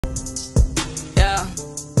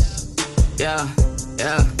Yeah,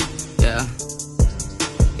 yeah, yeah,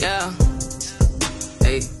 yeah.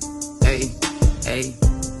 Hey, hey, hey,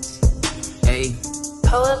 hey.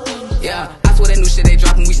 Yeah, I swear that new shit they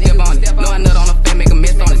dropping, we step on it. No, I nut on a fan, make a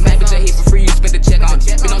mess on it. Same bitch I hit for free, you spent the check on it.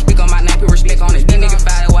 Bitch don't speak on my name, put respect on it. These niggas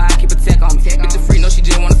fire, why I keep a tech on me. Bitch a free, no, she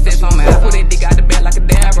just wanna sex on me. I put that dick out the bed like a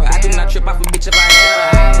dabber. I do not trip off a bitch if I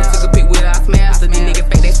have her. I took a pic with her, I smashed her. These niggas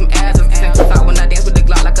fake, they some asses. Same talk when I dance with the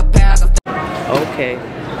Glock like a pastor. Okay,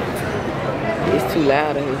 it's too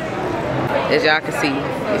loud in here. As y'all can see,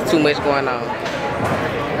 it's too much going on.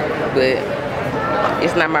 But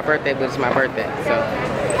it's not my birthday, but it's my birthday, so.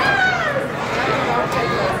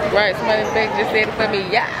 Right, somebody in the back just said it for me.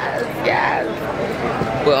 Yes, yes.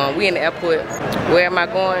 But we in the airport. Where am I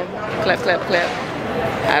going? Clap, clap, clap.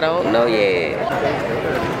 I don't know yet.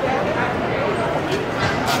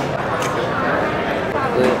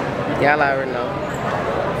 But y'all already know.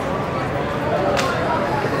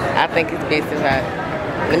 I think it's best if I,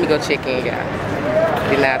 let me go check in, y'all.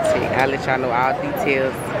 Then I'll check. I'll let y'all know all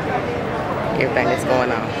details, everything that's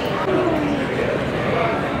going on.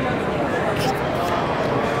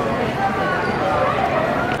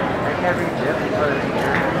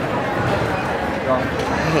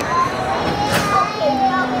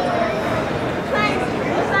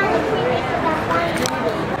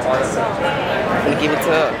 I'm gonna give it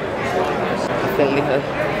to her.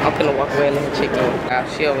 I'm finna walk away and let her check in.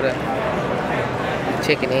 She over there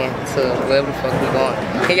checking in to wherever the fuck we going.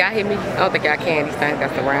 Can y'all hear me? I don't think y'all can. These things got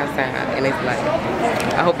surround sound and it's like,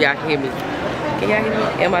 I hope y'all can hear me. Can y'all hear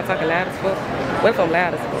me? Am I talking loud as fuck? What if I'm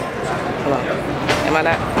loud as fuck? Hold on. Am I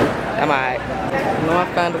loud? Am I? No, I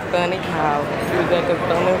found a funny house. You got the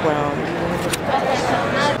funny ground.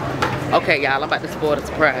 Okay, y'all, I'm about to spoil the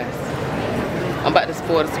surprise. I'm about to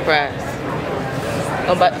spoil the surprise.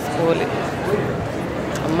 I'm about to spoil it.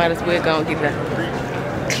 I might as well go and get it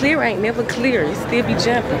out. Clear ain't never clear. It still be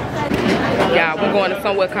jumping. Y'all, we're going to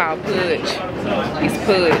somewhere called Pudge. It's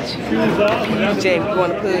Pudge. PUJ, we're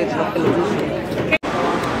going to Pudge.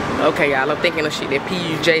 Okay, y'all, I'm thinking of shit that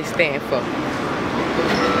PUJ stand for.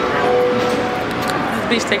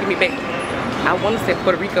 This bitch taking me back. I want to say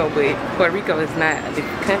Puerto Rico, but Puerto Rico is not a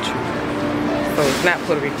different country. So it's not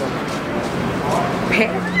Puerto Rico.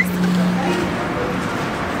 Paris.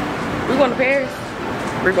 We're going to Paris?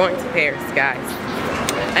 We're going to Paris, guys.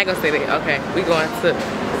 I ain't gonna say that. Okay, we going to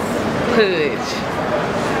Pudge.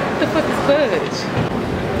 What the fuck is Pudge?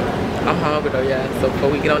 I'm hungry though, y'all. So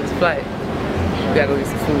before we get on this flight, we gotta go get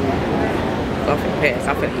some food. I'm finna pass.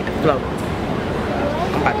 I'm finna hit the floor.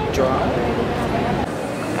 I'm about to drop.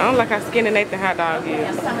 I don't like how skinny Nathan hot dog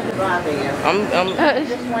is. I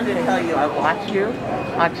just wanted to tell you, I watch you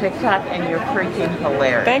on TikTok and you're freaking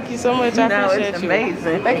hilarious. Thank you so much. I appreciate it's you.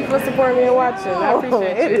 Amazing. Thank you for supporting me and watching. I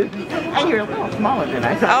appreciate you. And you're a little smaller than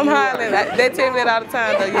I thought. I'm hollering. They tell me that all the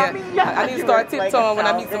time though, yeah. I need to start tiptoeing when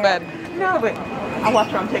I meet somebody. No, but I watch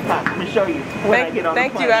you on TikTok. I'm gonna show you when I get on the plane.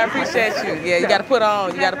 Thank you. I appreciate you. Yeah, you gotta put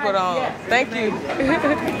on. You gotta put on. Yeah. Thank you.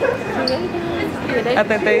 I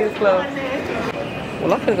think they is close.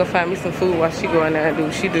 Well, I'm finna go find me some food while she go in there and do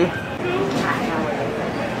what she do.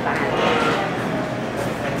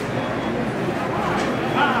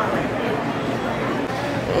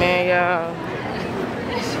 Man, y'all,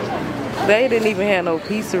 they didn't even have no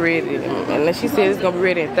pizza ready. And she said it's gonna be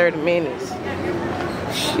ready in 30 minutes.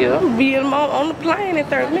 Shit, I'm gonna be on the plane in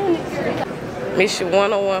 30 minutes. Mission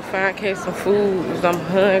 101, find case some food. I'm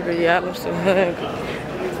hungry, y'all. I'm so hungry.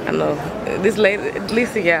 I know. This lady,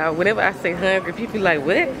 listen, y'all, whenever I say hungry, people be like,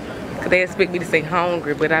 what? Because they expect me to say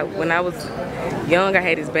hungry. But when I was young, I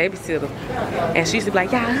had this babysitter. And she used to be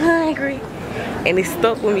like, y'all hungry? And it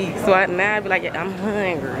stuck with me. So now I be like, I'm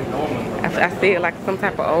hungry. I say it like some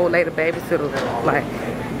type of old lady babysitter. Like,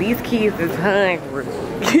 these kids is hungry.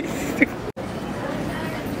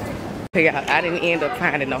 Y'all, I didn't end up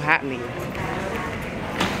finding no hot meals.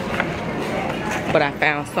 But I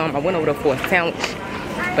found some. I went over there for a sandwich.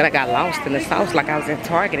 But I got lost in the sauce like I was in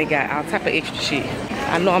Target. They got all type of extra shit.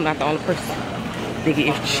 I know I'm not the only person that get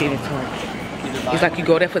extra shit in Target. It's like you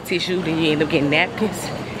go there for tissue, then you end up getting napkins,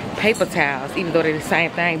 paper towels, even though they're the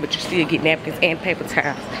same thing, but you still get napkins and paper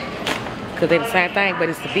towels. Because they're the same thing, but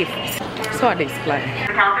it's the difference. It's hard to explain.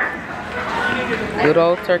 Good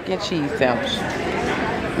old turkey and cheese sandwich.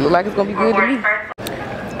 Look like it's gonna be good to me.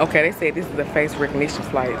 Okay, they said this is a face recognition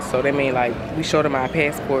flight, so that means like we showed them our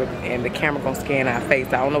passport and the camera gonna scan our face.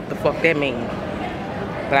 I don't know what the fuck that means,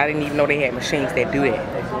 but I didn't even know they had machines that do that.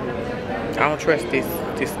 I don't trust this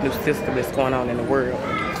new system that's going on in the world.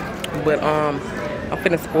 But I'm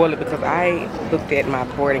finna spoil it because I looked at my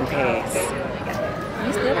boarding pass.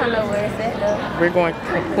 You still don't know where it's at though. We're going to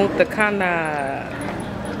Punta Cana.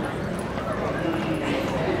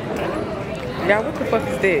 Y'all, what the fuck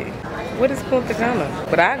is that? What is Punta Cana?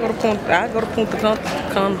 But I go to Punta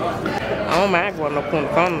Cana. I don't mind going to Punta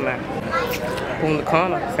Cana now. Punta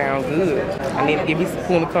Cana sounds good. I need to give me some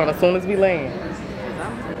Punta Cana as soon as we land.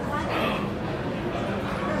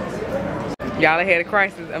 Y'all, I had a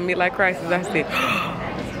crisis, a midlife crisis. I said,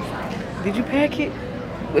 did you pack it?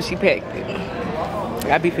 Well, she packed it.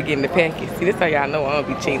 I be forgetting to pack it. See, this how y'all know I don't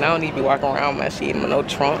be cheating. I don't need to be walking around with my shit with no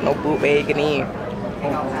trunk, no book bag, and in.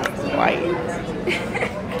 White.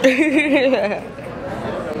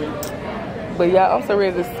 But y'all, I'm so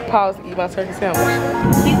ready to pause to eat my turkey sandwich.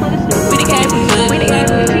 We the came from hood, we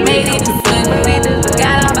made it to foot,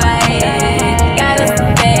 got our bag, got us the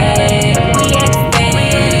bag, we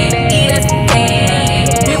expand, eat us the bag,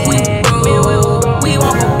 if we broke, we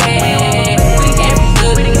won't go back. We came from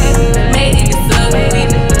hood, made it to foot,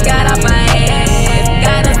 got our bag,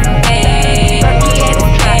 got us the bag, we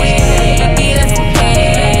expand, eat us the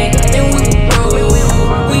bag, if we broke,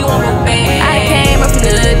 we won't go back. I came up from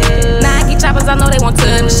the hood, Nike choppers, I know they want to.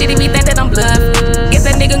 Shitty me think that I'm bluff. Guess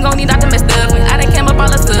that nigga gon' need not to mess up. I done came up all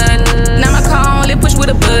of a sudden. Now my car only push with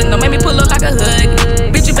a button. Don't make me pull up like a hood.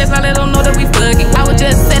 Bitch, you best not let them know that we fucking. I was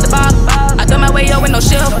just at the bottom. I done my way up with no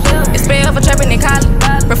shelf. It's fair for trapping in college.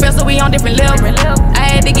 Professor, we on different levels.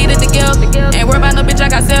 I had to get it together. Ain't worry about no bitch, I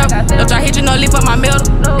got self. Don't try hit you, no lift up my middle.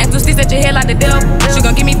 And to see at your head like the devil. She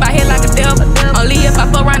gon' give me by head like a devil. Only if I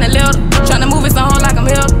fuck around a little. Tryna move it some hole like I'm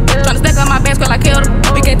held. Tryna stack up my bands cause I killed her.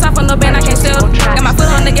 We can't talk for no band, I can't sell. Got my foot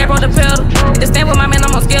on the gas, roll the pedal. Just stand with my man,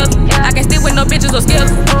 I'm on skills. I can't stick with no bitches or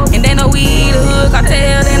skills. And they know we the hood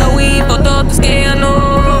cartel. They know we fucked up the scale. No,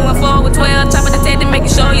 1 4 with 12. Chop a detective, make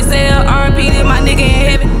it show you sell. R.I.P. to my nigga in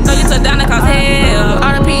heaven. Know you took down and cause hell.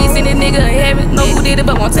 R.I.P. send this nigga in heaven. Know who did it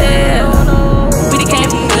but won't tell. We the came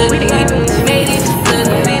from good, we made it to good.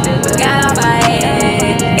 Got our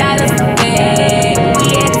bag, got us the bag. We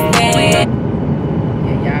expand.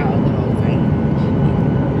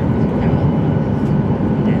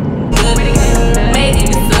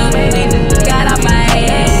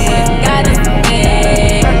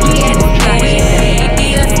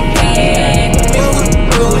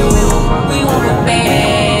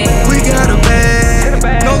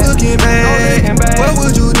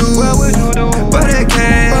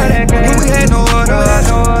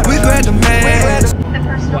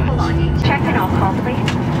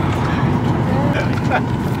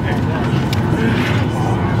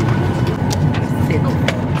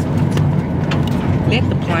 Let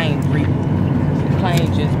the plane breathe. The plane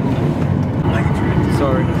just breathe.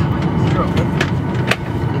 Sorry.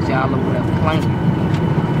 Get y'all over that plane.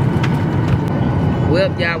 Well,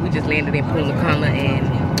 y'all, we just landed in Punta Cana and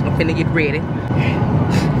I'm finna get ready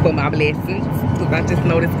for my blessings. I just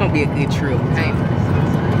know this gonna be a good trip. Hey,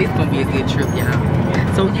 this gonna be a good trip,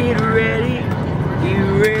 y'all. So get ready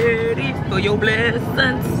for your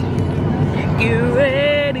blessings. Get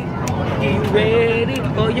ready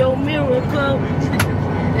for your miracle.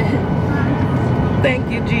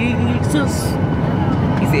 Thank you, Jesus.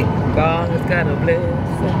 He said, God's got a blessing.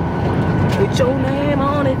 Put your name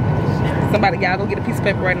on it. Somebody, y'all go get a piece of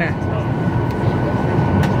paper right now.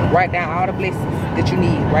 Write down all the blessings that you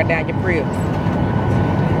need. Write down your prayers.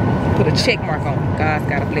 Put a check mark on it. God's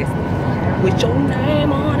got a blessing. Put your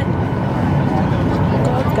name on it.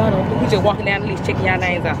 God's got a blessing. We just walking down the list, checking y'all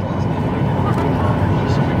names out.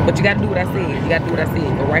 But you gotta do what I said. You gotta do what I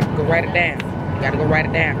said. Go write it down. You gotta go write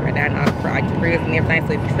it down. Write down all your prayers and everything.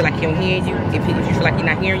 So if you feel like he don't hear you, if you feel like he's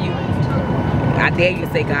not hearing you, I dare you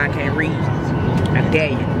to say God can't read. I dare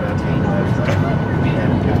you.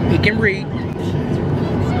 He can read.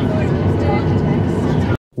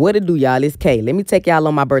 What it do, y'all? It's Kay. Let me take y'all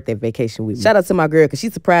on my birthday vacation with me. Shout out to my girl, because she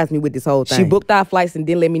surprised me with this whole thing. She booked our flights and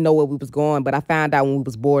didn't let me know where we was going, but I found out when we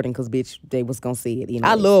was boarding because, bitch, they was going to see it. You know?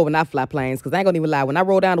 I love when I fly planes because I ain't going to even lie. When I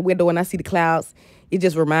roll down the window and I see the clouds, it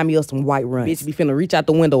just remind me of some white runs. Bitch, be finna reach out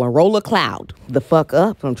the window and roll a cloud the fuck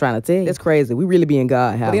up. I'm trying to tell you. That's crazy. We really be in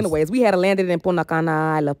God's house. But anyways, we had landed in Punta Cana.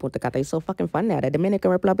 I love Punta Cana. It's so fucking fun now. The Dominican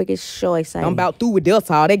Republic is so exciting. I'm about through with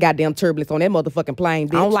Delta. All they goddamn turbulence on that motherfucking plane,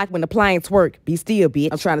 bitch. I don't like when the planes work. Be still, bitch.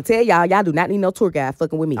 I'm trying to tell y'all, y'all do not need no tour guide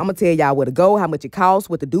fucking with me. I'm gonna tell y'all where to go, how much it costs,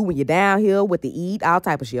 what to do when you're down here, what to eat, all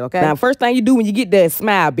type of shit, okay? Now, first thing you do when you get there is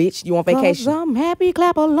smile, bitch. You on vacation. 'Cause I'm happy,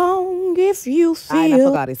 clap along if you feel. I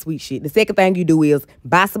forgot that sweet shit. The second thing you do is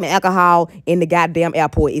buy some alcohol in the goddamn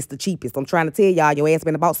airport. It's the cheapest. I'm trying to tell y'all, your ass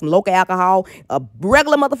been about some local alcohol, a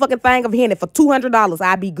regular motherfucking thing of Henny for $200.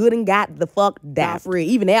 I be good and got the fuck down. Free.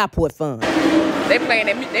 Even the airport fun. They playing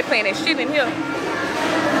that shit in here.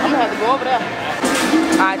 I'm gonna have to go over there.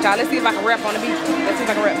 All right, y'all. Let's see if I can rap on the beach. Let's see if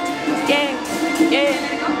I can rap. Yeah, yeah,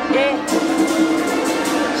 yeah.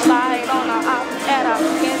 Slide on our out at our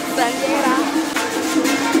quinceañera.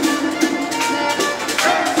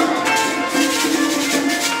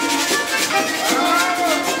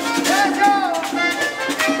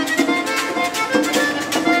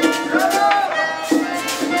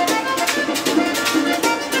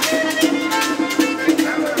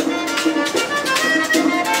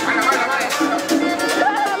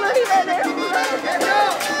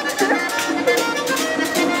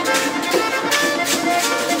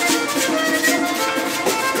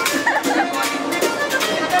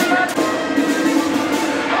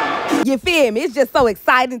 feel me? It's just so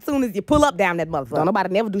exciting as soon as you pull up down that motherfucker. Don't nobody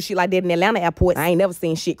never do shit like that in Atlanta airport. I ain't never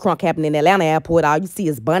seen shit crunk happen in Atlanta airport. All you see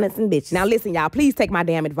is bonnets and bitches. Now listen, y'all, please take my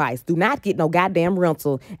damn advice. Do not get no goddamn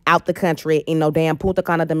rental out the country in no damn Punta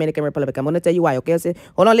Cana, Dominican Republic. I'm gonna tell you why, okay?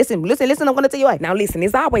 Hold on, listen, I'm gonna tell you why. Now listen,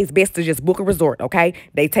 it's always best to just book a resort, okay?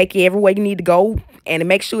 They take you everywhere you need to go and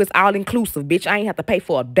make sure it's all inclusive, bitch. I ain't have to pay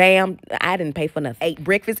for a damn, I didn't pay for nothing. Ate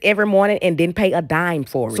breakfast every morning and didn't pay a dime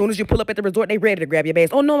for it. As soon as you pull up at the resort, they ready to grab your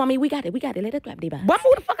bags. Oh no, mommy, we got it. Let us grab the bag. Boy,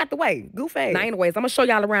 move the fuck out the way. Goof ass. Now anyways, I'm gonna show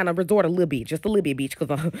y'all around the resort a little bit. Just a little bit, bitch.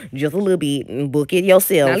 Cause just a little bit and book it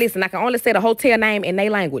yourself. Now listen, I can only say the hotel name in their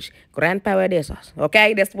language. Grand Paradisos.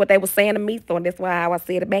 Okay? That's what they were saying to me, so that's why I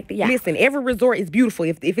said it back to y'all. Listen, every resort is beautiful.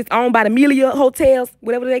 If it's owned by the Amelia Hotels,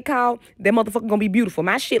 whatever they call, that motherfucker gonna be beautiful.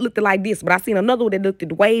 My shit looked like this, but I seen another one that looked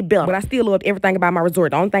way better. But I still loved everything about my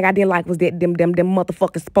resort. The only thing I didn't like was that them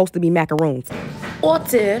motherfuckers supposed to be macaroons. Hors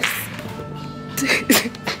d'oeuvres.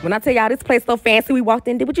 When I tell y'all this place so fancy, we walked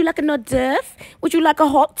in there. Would you like a hors d'oeuvre? Would you like a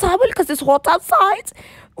hot towel? Because it's hot outside.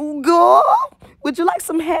 Girl, would you like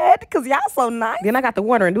some head? Because y'all so nice. Then I got to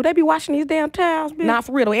wondering, do they be washing these damn towels, bitch? Nah,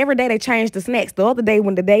 for real though. Every day they change the snacks. The other day,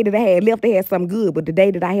 the day that they had left, they had something good. But the day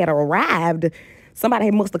that I had arrived, somebody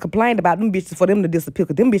must have complained about them bitches for them to disappear,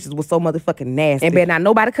 because them bitches was so motherfucking nasty. And better not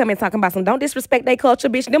nobody come in talking about some, don't disrespect their culture,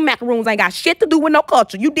 bitch. Them macaroons ain't got shit to do with no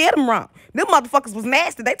culture. You did them wrong. Them motherfuckers was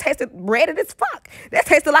nasty. They tasted breaded as fuck. That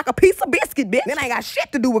tasted like a piece of biscuit, bitch. Then ain't got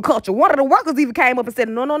shit to do with culture. One of the workers even came up and said,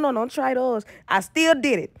 no, don't try those. I still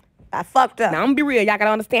did it. I fucked up. Now, I'm gonna be real. Y'all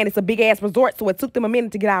gotta understand it's a big-ass resort, so it took them a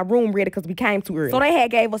minute to get our room ready because we came too early. So they had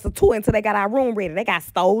gave us a tour until they got our room ready. They got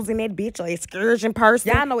stoves in that bitch, or excursion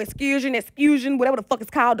person. Y'all know excursion, whatever the fuck it's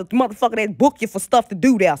called, the motherfucker that book you for stuff to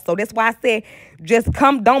do there. So that's why I said, just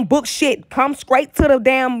come, don't book shit. Come straight to the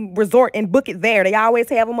damn resort and book it there. They always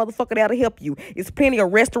have a motherfucker there to help you. It's plenty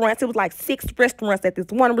of restaurants. It was like 6 restaurants at this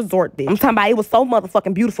one resort, bitch. I'm talking about it was so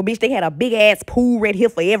motherfucking beautiful, bitch. They had a big-ass pool right here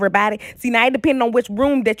for everybody. See, now it depends on which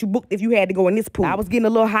room that you booked if you had to go in this pool. I was getting a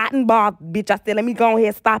little hot and bothered, bitch. I said, let me go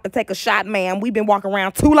ahead, stop and take a shot, ma'am. We've been walking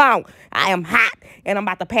around too long. I am hot, and I'm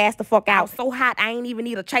about to pass the fuck out. So hot, I ain't even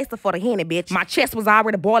need a chaser for the Henny, bitch. My chest was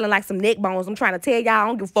already boiling like some neck bones. I'm trying to tell y'all, I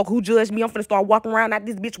don't give a fuck who judged me. I'm finna start walking around out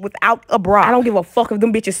this bitch without a bra. I don't give a fuck if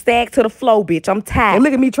them bitches sag to the floor, bitch. I'm tired. And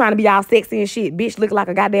look at me trying to be all sexy and shit. Bitch, looking like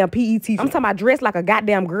a goddamn PE teacher. I'm talking about dressed like a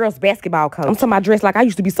goddamn girl's basketball coach. I'm talking about dressed like I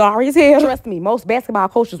used to be sorry as hell. Trust me, most basketball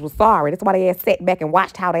coaches was sorry. That's why they had sat back and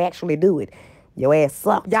watched how they actually do it. Your ass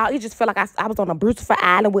sucked. Y'all, it just felt like I was on a Brucifer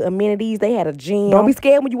Island with amenities. They had a gym. Don't be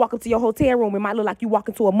scared when you walk into your hotel room. It might look like you walk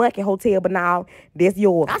into a monkey hotel, but now that's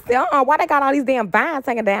yours. I said, why they got all these damn vines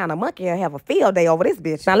hanging down? A monkey will have a field day over this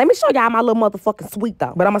bitch. Now, let me show y'all my little motherfucking suite,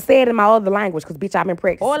 though. But I'm going to say it in my other language, because, bitch, I've been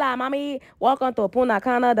practicing. Hola, mommy. Welcome to Punta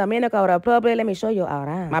Cana, Dominican Republic. Let me show you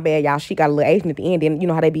around. My bad, y'all. She got a little Asian at the end. And you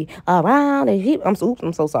know how they be around and hip. I'm so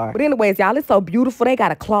sorry. But anyways, y'all, it's so beautiful. They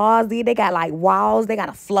got a closet. They got, like, walls. They got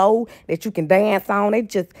a floor that you can dance on. They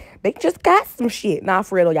just got some shit. Nah,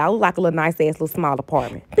 for real, y'all. It was like a little nice ass little small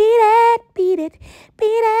apartment. Beat it.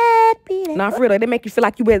 Nah, for real, they make you feel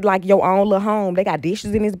like you at like your own little home. They got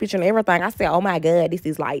dishes in this bitch and everything. I said, oh my God, this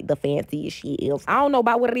is like the fanciest shit else. I don't know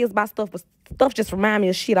about what it is about stuff, but stuff just remind me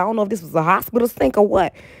of shit. I don't know if this was a hospital sink or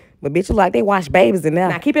what. But bitch, like they wash babies in there.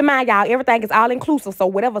 Now keep in mind, y'all, everything is all inclusive. So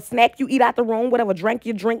whatever snack you eat out the room, whatever drink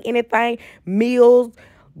you drink, anything, meals,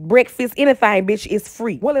 breakfast, anything, bitch, is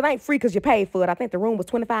free. Well, it ain't free because you paid for it. I think the room was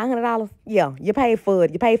 $2,500. Yeah, you paid for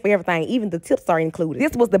it. You paid for everything. Even the tips are included.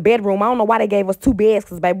 This was the bedroom. I don't know why they gave us 2 beds,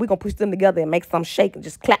 because, baby, we're going to push them together and make some shake and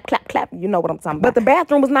just clap, clap, clap. You know what I'm talking about. But the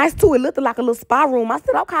bathroom was nice, too. It looked like a little spa room. I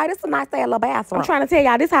said, okay, this is a nice little bathroom. I'm trying to tell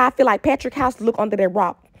y'all, this is how I feel like Patrick House look under that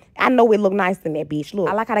rock. I know it look nice in that bitch. Look,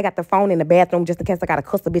 I like how they got the phone in the bathroom just in case I got to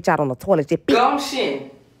cuss a bitch out on the toilet. Just Gumption.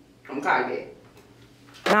 I'm calling it.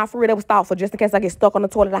 Nah, for real, that was thoughtful. Just in case I get stuck on the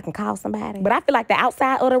toilet, I can call somebody. But I feel like the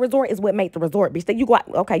outside of the resort is what makes the resort, bitch. That you go out,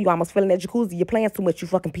 okay, you almost feeling that jacuzzi. You're playing too much, you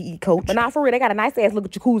fucking PE coach. But nah, for real, they got a nice ass look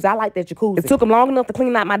at jacuzzi. I like that jacuzzi. It took them long enough to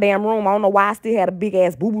clean out my damn room. I don't know why I still had a big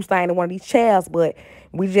ass boo-boo stain in one of these chairs, but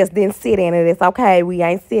we just didn't sit in it. It's okay. We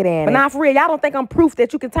ain't sit in it. But nah, for real, y'all don't think I'm proof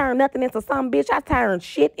that you can turn nothing into something, bitch. I turned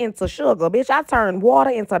shit into sugar, bitch. I turned water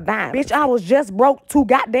into dime. Bitch, I was just broke 2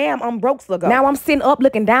 goddamn unbrokes ago. Now I'm sitting up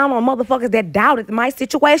looking down on motherfuckers that doubted my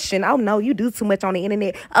situation. Oh, no, you do too much on the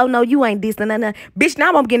internet. Oh, no, you ain't this, nah. Bitch,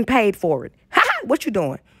 now I'm getting paid for it. Ha ha, what you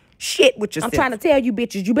doing? Shit with yourself. I'm trying to tell you,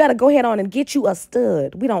 bitches, you better go ahead on and get you a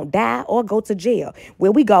stud. We don't die or go to jail.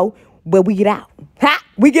 Where we go, where we get out. Ha!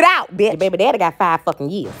 We get out, bitch. Your baby daddy got 5 fucking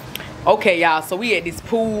years. Okay, y'all, so we at this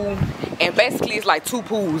pool, and basically it's like 2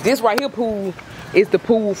 pools. This right here pool is the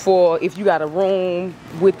pool for if you got a room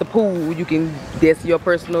with the pool, you can, that's your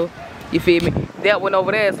personal You feel me? That one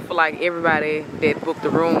over there is for like everybody that booked the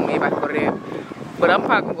room. Everybody go to there. But I'm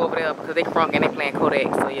probably gonna go over there because they crunk and they playing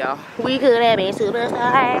Kodak. So y'all, we could have been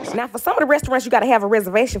superstars. Now for some of the restaurants you gotta have a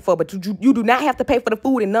reservation for, but you do not have to pay for the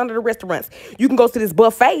food in none of the restaurants. You can go to this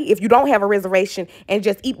buffet if you don't have a reservation and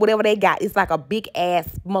just eat whatever they got. It's like a big ass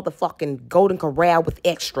motherfucking Golden Corral with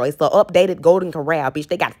extra. It's the updated Golden Corral, bitch.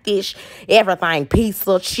 They got fish, everything,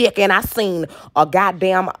 pizza, chicken. I seen a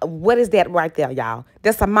goddamn, what is that right there, y'all?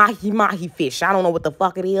 That's a mahi fish. I don't know what the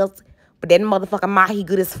fuck it is. But that motherfucking mahi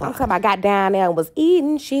good as fuck. I'm talking about I got down there and was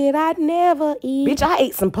eating shit I'd never eat. Bitch, I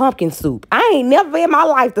ate some pumpkin soup. I ain't never in my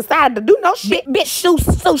life decided to do no shit. Bitch,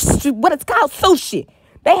 sushi, what it's called, sushi.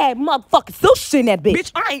 They had motherfucking sushi in that bitch.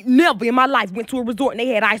 Bitch, I ain't never in my life went to a resort and they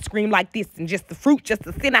had ice cream like this and just the fruit, just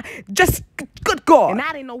the sit out, just good God. And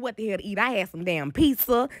I didn't know what the hell to eat. I had some damn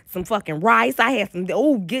pizza, some fucking rice. I had some,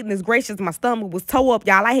 oh goodness gracious, my stomach was toe up,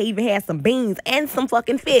 y'all. I even had some beans and some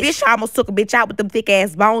fucking fish. Bitch, I almost took a bitch out with them thick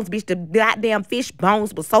ass bones, bitch. The goddamn fish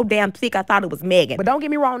bones was so damn thick, I thought it was Megan. But don't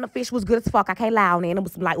get me wrong, the fish was good as fuck. I can't lie on it. And it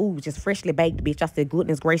was like, ooh, just freshly baked, bitch. I said,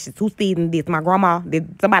 goodness gracious, who's feeding this? My grandma?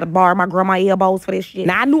 Did somebody borrow my grandma elbows for this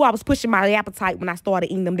shit? Now, I knew I was pushing my appetite when I started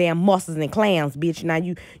eating them damn mussels and clams, bitch. Now,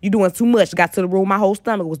 you doing too much. Got to the room, my whole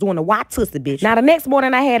stomach was doing a white tussie, bitch. Now, the next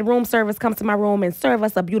morning, I had room service come to my room and serve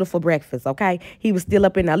us a beautiful breakfast, okay? He was still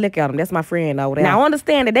up in there. Look at him. That's my friend over there. Now, I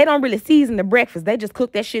understand that they don't really season the breakfast. They just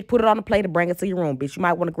cook that shit, put it on the plate, and bring it to your room, bitch. You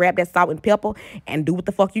might want to grab that salt and pepper and do what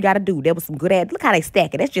the fuck you got to do. There was some good ass. Look how they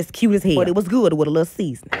stack it. That's just cute as hell. But it was good with a little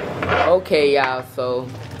seasoning. Okay, y'all. So,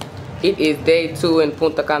 it is day 2 in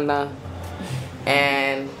Punta Cana.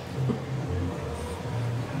 And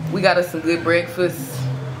we got us some good breakfast.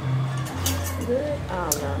 Good?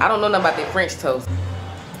 I don't know nothing about that French toast.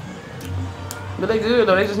 But they good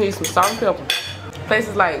though, they just need some salt and pepper.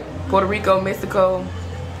 Places like Puerto Rico, Mexico,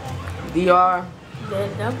 DR.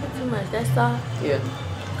 Don't put too much, that's salt. Yeah.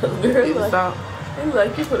 Cause girl, it's like, salt. it's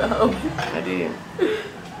like you put a whole. I did.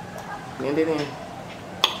 Blend it in.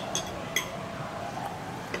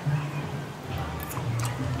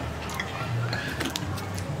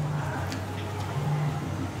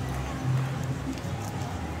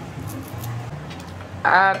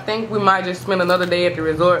 I think we might just spend another day at the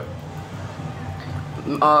resort.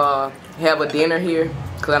 Have a dinner here,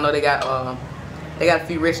 cause I know they got a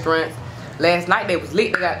few restaurants. Last night they was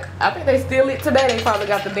lit. I think they still lit today. They probably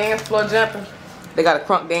got the dance floor jumping. They got a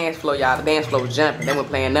crunk dance floor, y'all. The dance floor was jumping. They were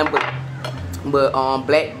playing nothing but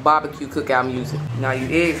black barbecue cookout music. Now you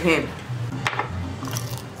eggs him.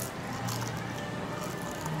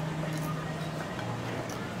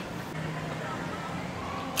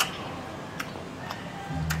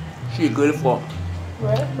 She good as fuck.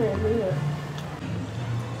 Well, that's pretty good.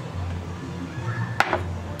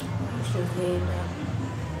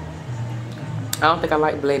 I don't think I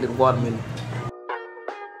like blended watermelon.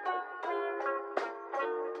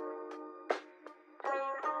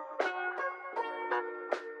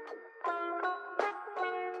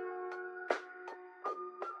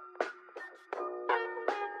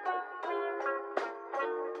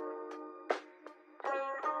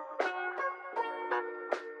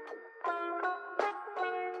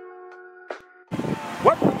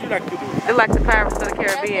 What would you like to do? They like the Pirates of the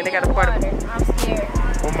Caribbean. They got a party. I'm scared.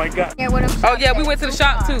 Oh my God. Yeah, what Oh yeah, we went to the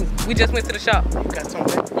shop too. We just went to the shop. You got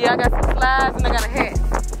something? Yeah, I got some slides and I got a hat.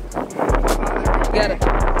 Got it.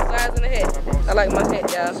 Slides and a hat. I like my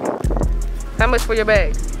hat, y'all. How much for your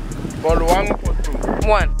bag? For one, for two.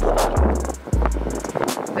 One.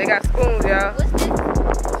 They got spoons, y'all. What's this?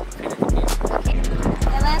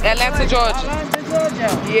 Atlanta, Georgia. Atlanta, Georgia.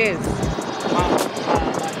 Yes.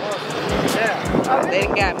 Yeah. They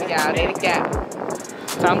done got me, y'all. They done got me.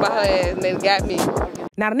 Talking about her ass, and they done got me.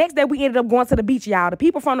 Now, the next day, we ended up going to the beach, y'all. The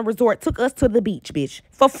people from the resort took us to the beach, bitch,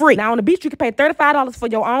 for free. Now, on the beach, you can pay $35 for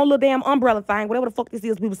your own little damn umbrella thing, whatever the fuck this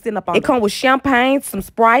is we was sitting up on. It come with champagne, some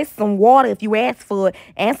Sprite, some water if you ask for it,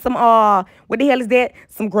 and some, what the hell is that?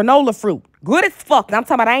 Some granola fruit. Good as fuck. I'm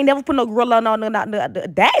talking about I ain't never put no granola on, no,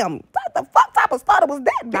 damn. What the fuck type of starter was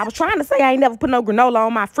that, bitch? I was trying to say I ain't never put no granola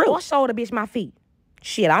on my fruit. Or show the bitch my feet.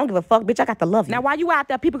 Shit, I don't give a fuck, bitch. I got to love you. Now, while you out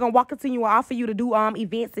there, people gonna walk up to you and offer you to do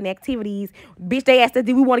events and activities. Bitch, they asked us,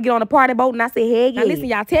 did we want to get on the party boat? And I said, hey, yeah. Now, listen,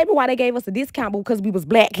 y'all, tell me why they gave us a discount because we was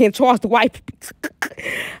black and charged the white people.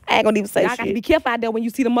 I ain't gonna even say shit. Y'all got to be careful out there when you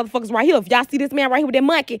see the motherfuckers right here. If y'all see this man right here with that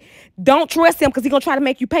monkey, don't trust him because he gonna try to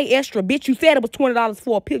make you pay extra. Bitch, you said it was $20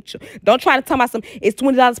 for a picture. Don't try to tell me it's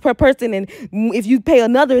 $20 per person, and if you pay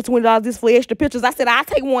another, it's $20 just for extra pictures. I said, I'll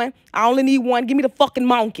take one. I only need one. Give me the fucking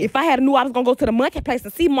monkey. If I had knew I was gonna go to the monkey place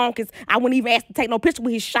and see monkeys, I wouldn't even ask to take no picture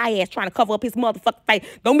with his shy ass trying to cover up his motherfucking face.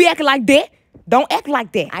 Don't be acting like that. Don't act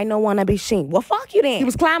like that. I don't want to be seen. Well, fuck you then. He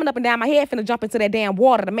was climbing up and down my head, finna jump into that damn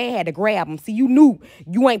water. The man had to grab him. See, you knew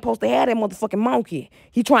you ain't supposed to have that motherfucking monkey.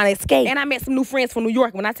 He trying to escape. And I met some new friends from New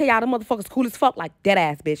York. When I tell y'all, the motherfuckers cool as fuck, like dead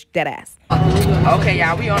ass, bitch, dead ass. Okay,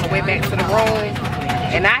 y'all, we on the way back to the room.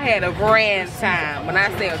 And I had a grand time. When I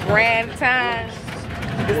say a grand time,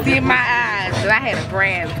 you can see in my eyes that I had a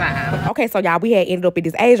grand time. Okay, so y'all, we had ended up at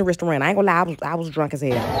this Asian restaurant. I ain't gonna lie, I was drunk as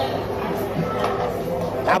hell.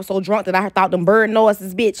 I was so drunk that I thought them bird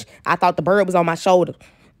noises, bitch. I thought the bird was on my shoulder.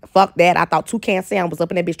 Fuck that. I thought Toucan Sam was up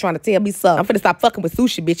in that bitch trying to tell me something. I'm finna stop fucking with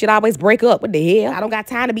sushi, bitch. It always break up. What the hell? I don't got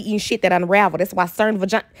time to be eating shit that unravel. That's why certain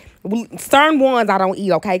ones I don't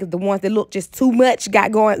eat, okay? Because the ones that look just too much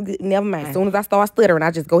got going, never mind. As soon as I start stuttering, I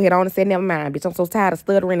just go ahead on and say, never mind, bitch. I'm so tired of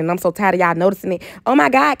stuttering and I'm so tired of y'all noticing it. Oh my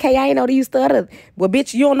God, Kay, I ain't know that you stuttered. Well,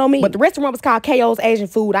 bitch, you don't know me. But the restaurant was called KO's Asian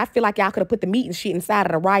Food. I feel like y'all could have put the meat and shit inside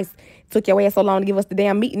of the rice. Took your ass so long to give us the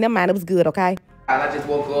damn meat. Never mind, it was good, okay? I just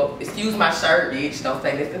woke up. Excuse my shirt, bitch. Don't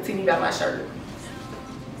say listen to me about my shirt.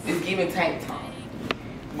 It's giving tank top.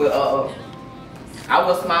 But I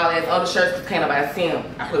was small as other shirts because can't nobody see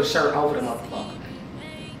them. I put a shirt over the motherfucker.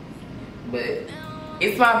 But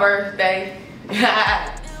it's my birthday.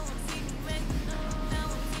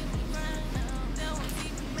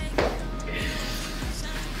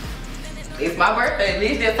 It's my birthday,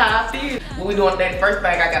 bitch. That's how I feel. What we doing today? First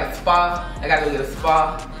thing, I got a spa. I gotta go get a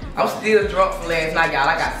spa. I'm still drunk from last night, y'all.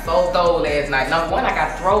 I got so thrown last night. Number one, I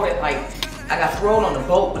got thrown on the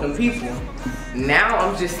boat with them people. Now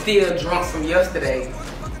I'm just still drunk from yesterday.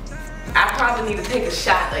 I probably need to take a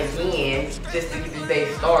shot again just to get this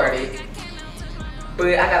day started. But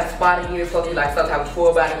I got a spa again. It's supposed to be like some type of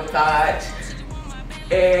full body massage.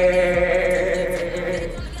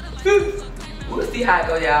 And we'll see how it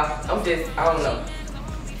go, y'all. I don't know.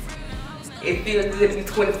 It feels good to be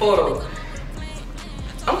 24 though.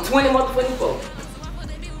 I'm 20 motherfucking 4.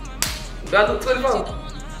 Do I look 24?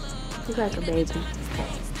 You like a baby.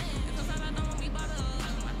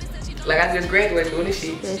 Like I just graduated doing this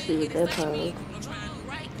shit. Especially with that pose.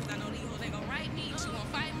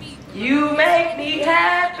 You make me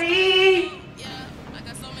happy.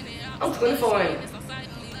 I'm 24 ain't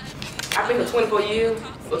I've been here 24 years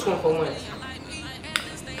or 24 months.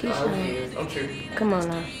 Years. I'm sure. Come on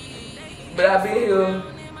now. But I've been here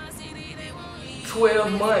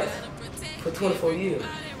 12 months for 24 years.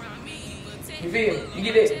 You feel me? You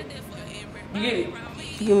get it? You get it?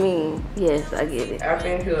 You mean, yes, I get it. I've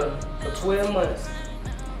been here for 12 months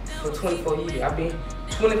for 24 years. I've been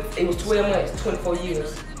 20, it was 12 months, 24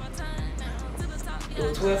 years. It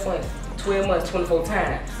was 12 months, 24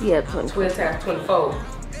 times. Yeah, 24. 12 times 24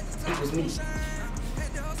 equals me.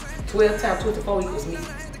 12 times 24 equals me.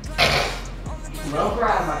 I'm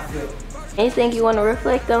proud of myself. Anything you want to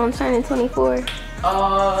reflect on turning 24?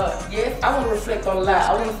 Yes, I want to reflect on a lot.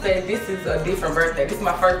 I want to say this is a different birthday. This is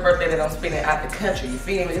my first birthday that I'm spending out the country. You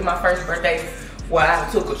feel me? This is my first birthday where I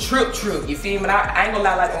took a trip. You feel me? And I ain't gonna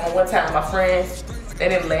lie, like on one time, my friends, they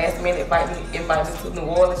didn't last minute invite me to New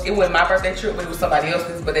Orleans. It wasn't my birthday trip, but it was somebody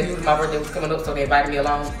else's. But they knew my birthday was coming up, so they invited me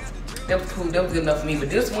along. That was cool. That was good enough for me. But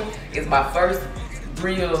this one is my first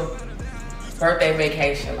real birthday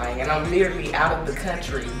vacation, like, and I'm literally out of the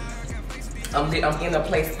country. I'm in a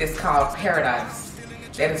place that's called Paradise.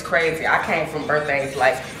 That is crazy. I came from birthdays,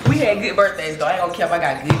 like, we had good birthdays though. I ain't gonna care if I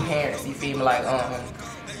got good parents, you feel me? Like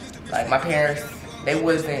my parents, they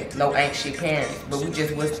wasn't no ain't shit parents, but we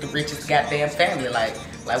just was the richest goddamn family. Like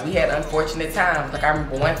we had unfortunate times. Like I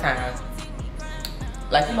remember one time,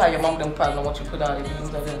 like you know how your mom them probably don't want you to put all these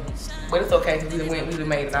things on them. But it's okay, because we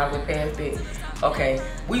made it all the way past it. Okay,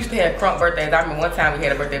 we used to have crunk birthdays. I remember one time we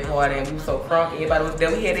had a birthday party and we were so crunk. Everybody was there.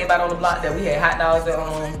 We had everybody on the block there. We had hot dogs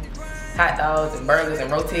and burgers and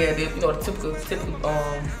rotel dip, you know, the typical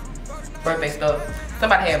birthday stuff.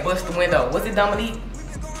 Somebody had bust the window. Was it Dominique?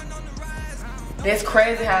 That's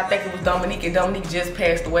crazy how I think it was Dominique, and Dominique just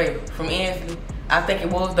passed away from Ansley. I think it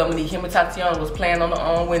was Dominique. Him and Tatiana was playing on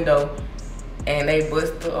the window, and they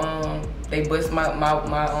bust my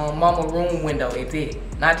mama room window. They did.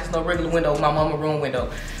 Not just no regular window, my mama room window.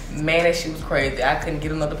 Man, that shit was crazy. I couldn't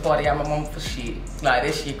get another party out of my mama for shit. Like,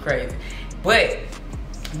 that shit crazy. But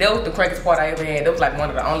that was the crankest party I ever had. That was like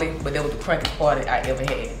one of the only, but that was the crankest party I ever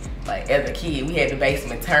had. Like, as a kid, we had the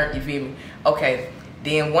basement turned, you feel me? Okay,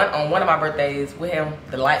 then on one of my birthdays with him,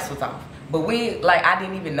 the lights was off. But I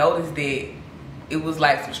didn't even notice that it was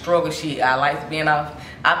like some struggle shit, our lights being off.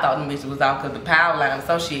 I thought the bitch was off because the power line or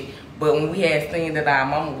some shit. But when we had seen that our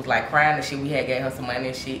mama was like crying and shit, we had gave her some money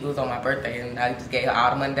and shit. It was on my birthday, and I just gave her all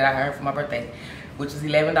the money that I earned for my birthday, which was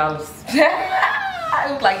 $11.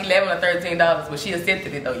 It was like $11 or $13, but she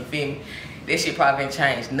accepted it though, you feel me? This shit probably didn't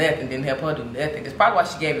change nothing, didn't help her do nothing. That's probably why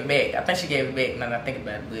she gave it back. I think she gave it back now that I think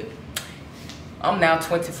about it, but I'm now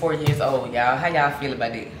 24 years old, y'all. How y'all feel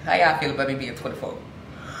about it? How y'all feel about me being 24?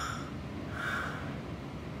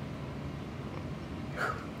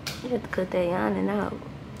 You have to cut that yawning out.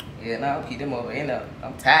 Yeah, no, keep them over in there.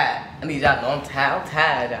 I'm tired. I need y'all to know I'm tired. I'm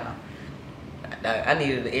tired, y'all. I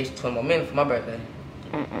needed an extra 20 more minutes for my birthday.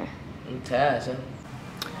 I'm tired, y'all.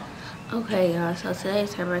 Okay, y'all, so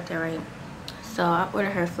today's her birthday, right? So I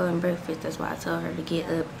ordered her floating breakfast. That's why I told her to get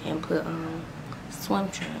up and put on swim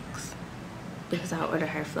trunks. Because I ordered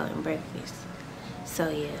her floating breakfast. So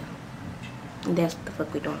yeah, that's what the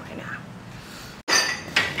fuck we doing right now.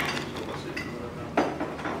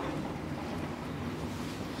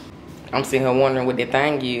 I'm sitting here wondering what that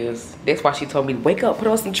thing is. That's why she told me to wake up, put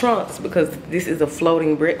on some trunks, because this is a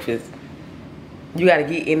floating breakfast. You gotta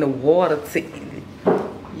get in the water to eat it.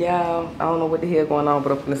 Y'all, I don't know what the hell going on,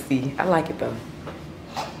 but I'm gonna see. I like it though.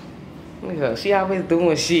 Look at her, she always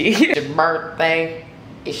doing shit. It's your birthday.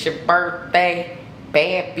 It's your birthday.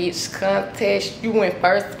 Bad bitch contest. You in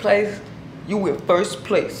first place. You in first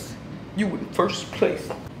place. You in first place.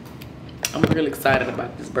 I'm really excited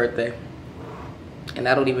about this birthday. And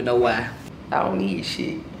I don't even know why. I don't need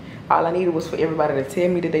shit. All I needed was for everybody to tell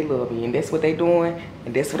me that they love me. And that's what they doing.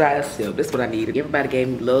 And that's what I accept. That's what I needed. Everybody gave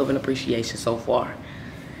me love and appreciation so far.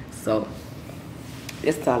 So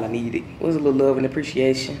that's all I needed. It was a little love and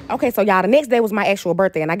appreciation. Okay, so y'all, the next day was my actual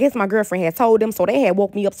birthday. And I guess my girlfriend had told them, so they had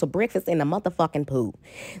woke me up to breakfast in the motherfucking pool.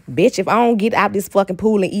 Bitch, if I don't get out this fucking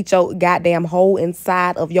pool and eat your goddamn hole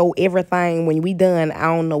inside of your everything when we done, I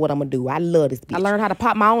don't know what I'm gonna do. I love this bitch. I learned how to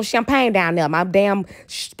pop my own champagne down there. My damn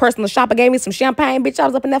personal shopper gave me some champagne, bitch. I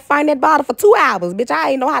was up in there finding that bottle for 2 hours. Bitch, I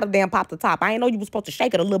ain't know how to damn pop the top. I ain't know you was supposed to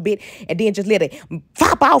shake it a little bit and then just let it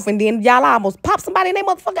pop off. And then y'all almost pop somebody in their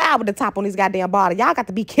motherfucking eye with the top on this goddamn bottle. Y'all got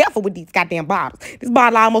to be careful with these goddamn bottles. This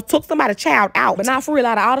bottle almost took somebody's child out. But not for real,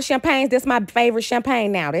 out of all the champagnes, that's my favorite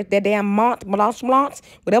champagne now. That damn Mont Blanc,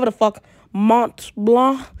 whatever the fuck Mont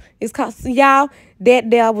Blanc is called. Y'all,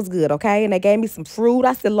 that was good, okay? And they gave me some fruit.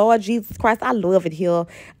 I said, Lord Jesus Christ, I love it here.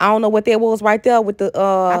 I don't know what that was right there with the,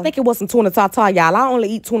 I think it was some tuna tartare, y'all. I only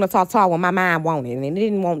eat tuna tartare when my mind wanted it, and it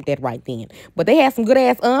didn't want that right then. But they had some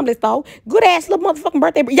good-ass omelets, though. Good-ass little motherfucking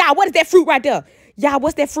birthday. Y'all, what is that fruit right there? Y'all,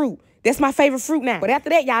 what's that fruit? That's my favorite fruit now. But after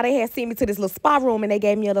that, y'all, they had sent me to this little spa room, and they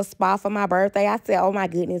gave me a little spa for my birthday. I said, oh, my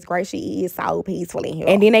goodness gracious, it is so peaceful in here.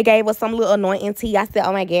 And then they gave us some little anointing tea. I said,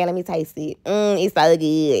 oh, my God, let me taste it. It's so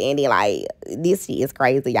good. And then, like, this shit is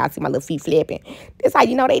crazy. Y'all see my little feet flapping. That's how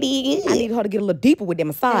you know they did good. I need her to get a little deeper with that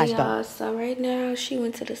massage, Hey, though. y'all, so right now, she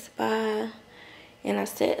went to the spa, and I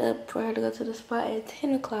set up for her to go to the spa at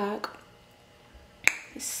 10 o'clock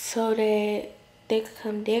so that they could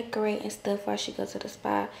come decorate and stuff while she goes to the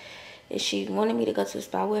spa. And she wanted me to go to the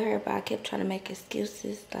spa with her, but I kept trying to make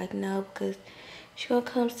excuses. Like, no, because she gonna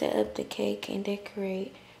come set up the cake and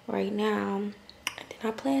decorate right now. And then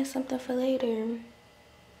I plan something for later.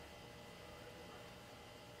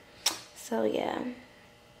 So, yeah.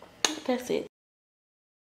 That's it.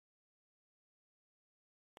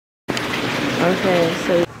 Okay,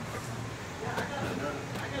 so...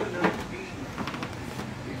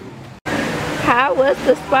 How was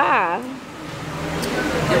the spa?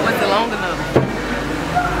 It wasn't long enough.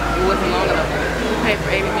 It wasn't long enough. We paid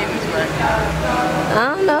for 80 minutes, right?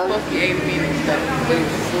 I don't know. It was supposed to be 80 minutes, but it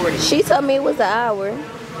was 40. She told me it was an hour.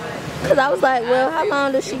 Because I was like, well, how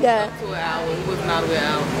long does she got? Up to an hour. It wasn't all the way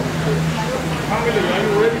out.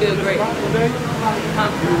 Feel great. Huh?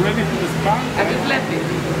 You ready for the spa? I just left it.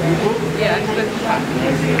 Yeah, I just left the spa.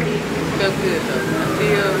 Feels good,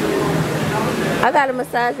 though. I got a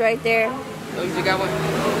massage right there. Oh, you got one?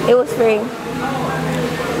 It was free.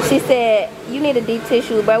 She said, you need a deep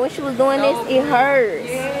tissue. But when she was doing this, it hurts.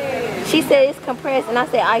 Yeah. She said it's compressed, and I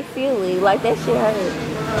said, I feel it. Like, that shit hurts.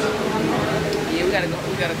 Yeah, we gotta go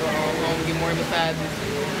home and get more massages.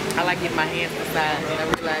 I like getting my hands massaged. I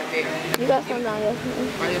realize that. You got something on your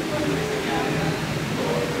Right here.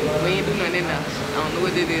 We ain't do nothing in there. I don't know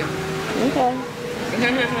what it is. Okay.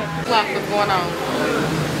 What's going on?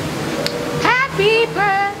 Happy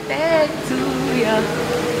birthday to you.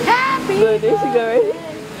 Happy Look, there she go right here.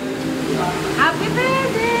 Happy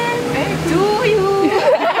birthday to you.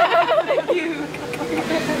 Thank you.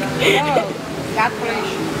 God bless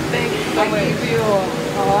you. Thank you so much. I give you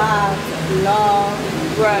a lot of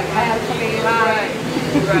love. Right. Happy life.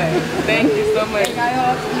 Right. Thank you so much. I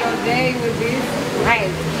hope your day will be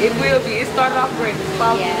great. It will be. It started off great. The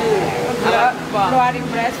spa was good. I like the spa. Friday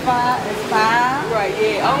spa. Right,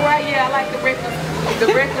 yeah. All right, yeah. I like the breakfast. The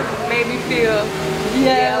breakfast made me feel.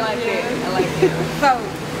 Yeah, I like that. I like that. So,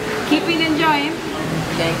 keep it enjoying.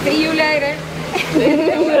 See you later.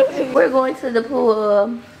 We're going to the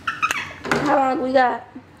pool. How long we got?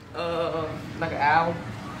 Like an hour.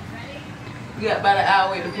 We got about an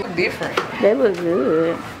hour at the pool. Different. They look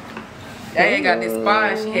good. I ain't got this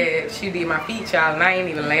spa. She did my feet, y'all, and I ain't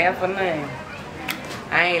even laugh for nothing.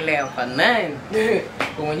 I ain't laugh for nothing.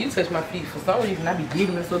 But when you touch my feet, for some reason, I be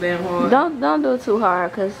giggling so damn hard. Don't do it too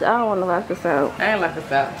hard, cause I don't want to lock this out. I ain't like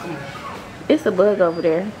this out. Come on. It's a bug over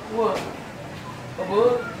there. What? A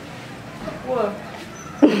bug? What?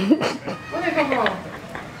 Where they come from?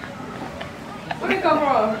 Where they come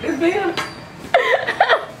from? It's Ben?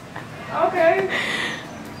 Okay.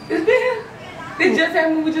 It's Ben? Did just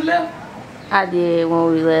happen when we just left? I did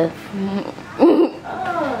when we left.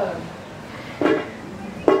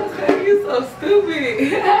 Okay, you so stupid. You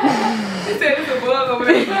said it's a bug over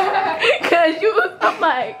there. Cause I'm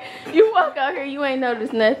like, you walk out here, you ain't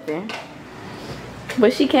noticed nothing.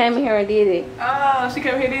 But she came in here and did it. Oh, she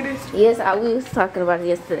came here and did this? Yes, we was talking about it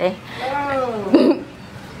yesterday. Oh.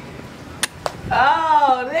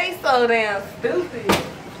 Oh, they so damn stupid.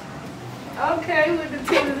 Okay, with the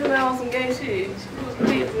titties and on some gay shit.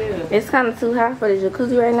 It's kind of too hot for the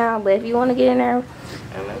jacuzzi right now, but if you want to get in there.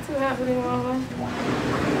 I'm not too hot for this motherfucker.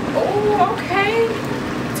 Oh, okay.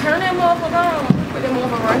 Turn that motherfucker on. Put that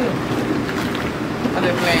motherfucker right here. I'm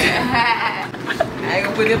just playing. I ain't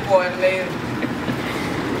gonna put this boy in there.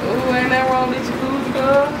 Oh, ain't that wrong with your jacuzzi,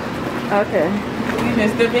 girl? Okay. You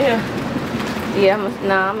just step in here. Yeah, I'm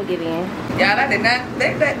gonna get in. Y'all, I did not.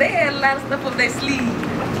 They had a lot of stuff up their sleeve.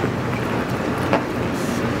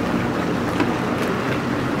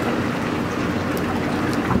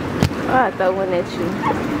 Oh, I throw one at you.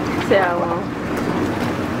 Say I won't.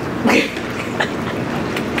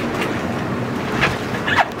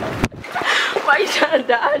 Why you trying to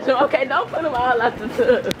dodge them? Okay, don't put them all out the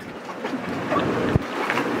tub.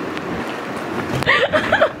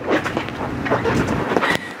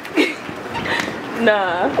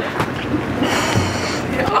 Nah.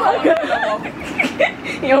 Oh my God.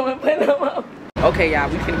 You don't want to put them up. Okay, y'all,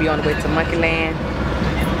 we finna be on the way to Monkey Land.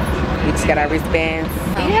 We just got our wristbands.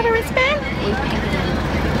 Do you have a wristband?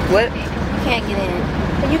 What? You can't get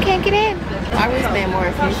in. You can't get in? Our wristband more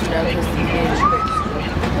efficient though, because you can.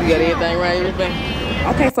 You got everything right, everything?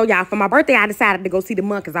 Okay, so y'all, for my birthday, I decided to go see the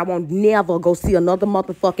monkeys. I won't never go see another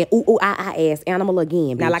motherfucking ass animal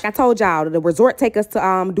again. Now, like I told y'all, the resort take us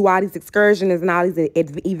to do all these excursions and all these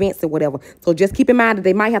events or whatever. So just keep in mind that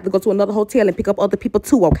they might have to go to another hotel and pick up other people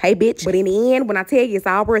too, okay, bitch? But in the end, when I tell you it's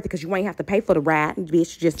all worth it because you ain't have to pay for the ride,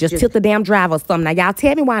 bitch. Just tilt the damn driver or something. Now, y'all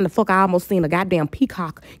tell me why in the fuck I almost seen a goddamn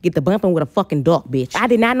peacock get the bumping with a fucking duck, bitch. I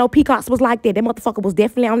did not know peacocks was like that. That motherfucker was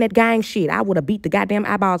definitely on that gang shit. I would have beat the goddamn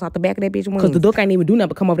eyeballs out the back of that bitch wings. Because the duck ain't even do nothing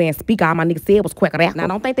but come over there and speak. All my niggas said was quack. Now,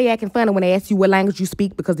 don't think they acting funny when they ask you what language you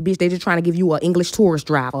speak because the bitch, they just trying to give you an English tourist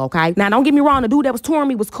driver, okay? Now, don't get me wrong. The dude that was touring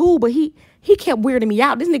me was cool, but he kept weirding me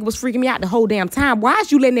out. This nigga was freaking me out the whole damn time. Why is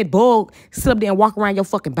you letting that bug sit up there and walk around your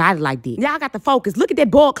fucking body like that? Y'all got to focus. Look at that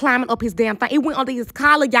bug climbing up his damn thing. It went under his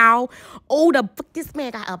collar, y'all. Oh, this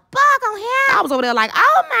man got a bug on him. I was over there like,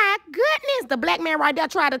 oh my goodness. The black man right there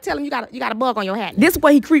tried to tell him you got a bug on your hat. This is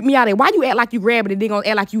where he creeped me out at. Why you act like you grabbed it and then gonna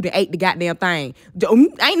act like you done ate the goddamn thing?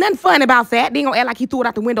 Ain't nothing fun about that. They gonna act like he threw it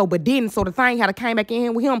out the window but didn't. So the thing had to came back in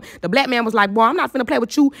here with him. The black man was like, boy, I'm not finna play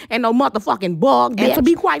with you and no motherfucking bug, bitch. And to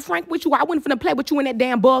be quite frank with you, I wasn't finna play with you in that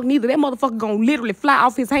damn bug neither. That motherfucker gonna literally fly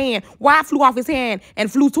off his hand. Why I flew off his hand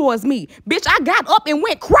and flew towards me? Bitch, I got up and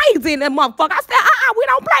went crazy in that motherfucker. I said, we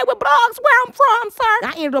don't play with bugs where I'm from, sir.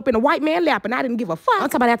 I ended up in a white man lap and I didn't give a fuck. I'm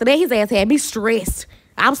talking about after that, his ass had me stressed.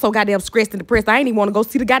 I was so goddamn stressed and depressed, I ain't even want to go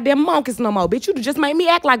see the goddamn monkeys no more. Bitch, you just made me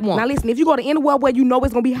act like one. Now listen, if you go to anywhere where you know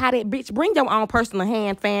it's gonna be hot at, bitch, bring your own personal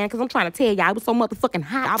hand fan, because I'm trying to tell y'all, it was so motherfucking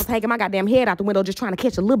hot. I was taking my goddamn head out the window just trying to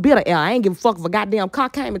catch a little bit of air. I ain't give a fuck if a goddamn car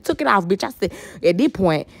came and took it off, bitch. I said, at this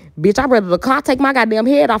point, bitch, I'd rather the car take my goddamn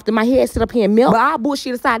head off than my head sit up here and melt. But all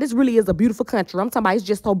bullshit aside, this really is a beautiful country. I'm talking about it's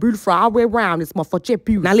just so beautiful all the way around. This motherfucker just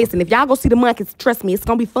beautiful. Now listen, if y'all go see the monkeys, trust me, it's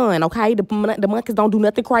gonna be fun, okay? The monkeys don't do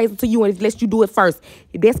nothing crazy to you unless you do it first.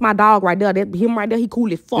 That's my dog right there. That him right there, he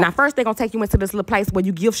cool as fuck. Now first they gonna take you into this little place where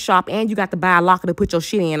you gift shop and you got to buy a locker to put your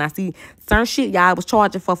shit in. I see certain shit y'all was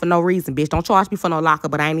charging for no reason, bitch. Don't charge me for no locker,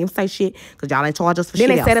 but I ain't even say shit because y'all ain't charge us for shit.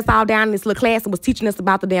 Then they set us all down in this little class and was teaching us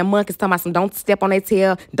about the damn monkeys, talking about some don't step on their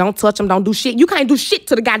tail, Don't touch them. Don't do shit. You can't do shit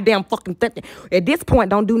to the goddamn fucking thing. At this point,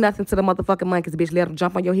 don't do nothing to the motherfucking monkeys, bitch. Let them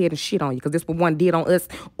jump on your head and shit on you. Because this what one did on us.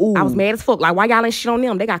 Ooh. I was mad as fuck. Like, why y'all ain't shit on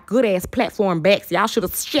them? They got good-ass platform backs. Y'all should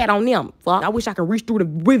have shit on them. Fuck. I wish I could reach through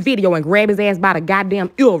the video and grab his ass by the goddamn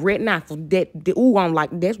ear right now. For that, ooh, I'm like,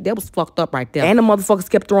 that was fucked up right there. And the motherfuckers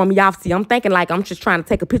kept throwing me off. See, I'm thinking like I'm just trying to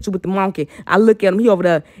take a picture with the monkey. I look at him. He over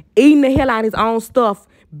there eating the hell out of his own stuff.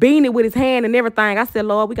 Beating it with his hand and everything. I said,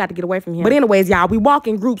 Lord, we got to get away from him. But anyways, y'all, we walk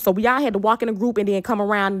in groups. So we all had to walk in a group and then come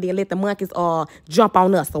around and then let the monkeys jump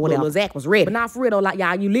on us or whatever. Little Zach was ready. But not for real though, like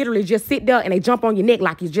y'all, you literally just sit there and they jump on your neck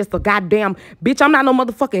like it's just a goddamn bitch. I'm not no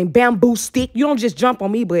motherfucking bamboo stick. You don't just jump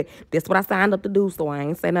on me, but that's what I signed up to do, so I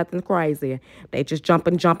ain't say nothing crazy. They just jump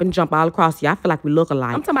all across you. I feel like we look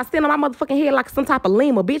alike. I'm talking about standing on my motherfucking head like some type of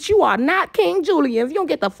lemur. Bitch, you are not King Julian. If you don't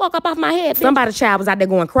get the fuck up off my head, bitch. Somebody's child was out there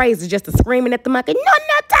going crazy just screaming at the monkey. No,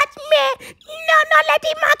 touch me. No, let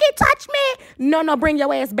the monkey touch me. No, bring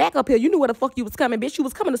your ass back up here. You knew where the fuck you was coming, bitch. You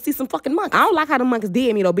was coming to see some fucking monkeys. I don't like how the monkeys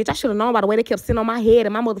did me, though, bitch. I should have known by the way they kept sitting on my head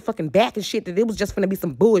and my motherfucking back and shit that it was just finna be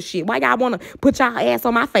some bullshit. Why y'all want to put y'all ass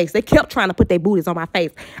on my face? They kept trying to put their booties on my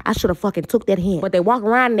face. I should have fucking took that hint. But they walk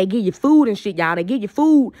around and they give you food and shit, y'all. They give you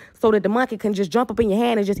food so that the monkey can just jump up in your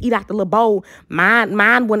hand and just eat out the little bowl.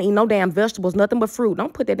 Mine wouldn't eat no damn vegetables, nothing but fruit.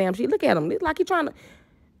 Don't put that damn shit. Look at him. It's like he trying to...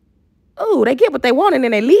 Ooh, they get what they want and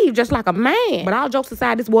then they leave just like a man. But all jokes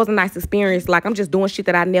aside, this was a nice experience. Like, I'm just doing shit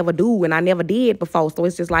that I never do and I never did before. So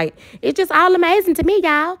it's just like, it's just all amazing to me,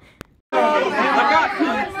 y'all. I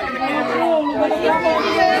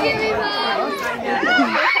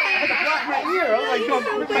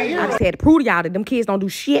just had to prove to y'all that them kids don't do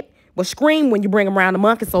shit but scream when you bring them around the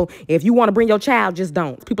monkey. So if you want to bring your child, just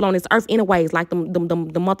don't. People on this earth anyways, like them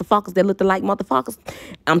motherfuckers that look like motherfuckers.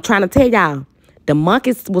 I'm trying to tell y'all. The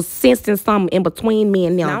monkeys was sensing something in between me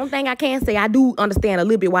and them. Now, the only thing I can say, I do understand a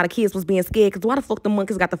little bit why the kids was being scared. Because why the fuck the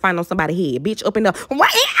monkeys got to find on somebody's head? Bitch, up in the...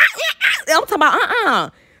 I'm talking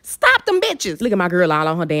about, Stop them bitches. Look at my girl all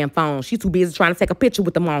on her damn phone. She's too busy trying to take a picture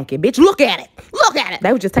with the monkey. Bitch, look at it. Look at it.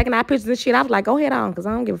 They were just taking our pictures and shit. I was like, go ahead on, because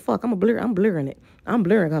I don't give a fuck. I'm blurring it. I'm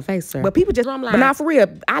blurring her face, sir. But people just... But not for real.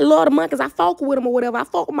 I love the monkeys. I fuck with them or whatever. I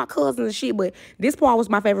fuck with my cousins and shit. But this part was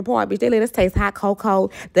my favorite part, bitch. They let us taste hot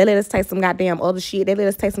cocoa. They let us taste some goddamn other shit. They let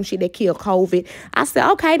us taste some shit that killed COVID. I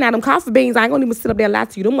said, okay, now them coffee beans, I ain't gonna even sit up there and lie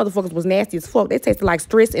to you. Them motherfuckers was nasty as fuck. They tasted like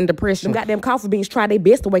stress and depression. Them goddamn coffee beans try their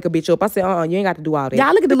best to wake a bitch up. I said, you ain't got to do all that.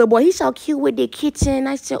 Y'all look at the little boy. He's so cute with the kitchen.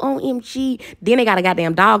 I said, OMG. Then they got a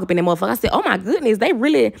goddamn dog up in that motherfucker. I said, oh my goodness, they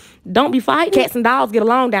really don't be fighting. Cats and dogs get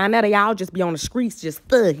along down there. They all just be on the streets just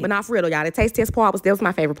thugging. But not for real though, y'all. The taste test part that was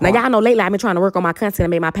my favorite part. Now y'all know lately I've been trying to work on my content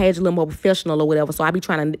and make my page a little more professional or whatever. So I be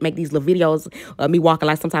trying to make these little videos of me walking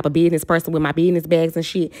like some type of business person with my business bags and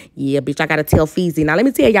shit. Yeah, bitch, I gotta tell Feezy. Now let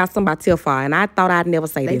me tell y'all something about Telfar, and I thought I'd never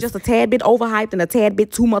say this. They just a tad bit overhyped and a tad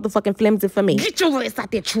bit too motherfucking flimsy for me. Get your ass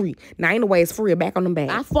out that tree. Now anyways, for real, back on them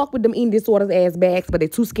bags. I fuck with them eating disorders ass bags, but they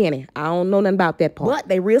too skinny. I don't know nothing about that part. But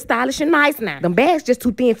they real stylish and nice now. Them bags just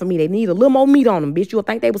too thin for me. They need a little more meat on them, bitch. You'll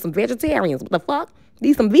think they were some vegetarians. What the fuck?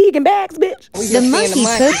 These some vegan bags, bitch. The monkey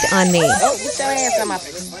cooked on me. Oh, get your ass on my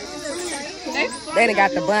face. They done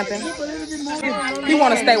got the bumping. He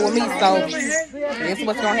want to stay with me, so that's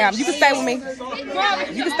what's going to happen. You can stay with me.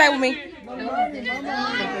 You can stay with me.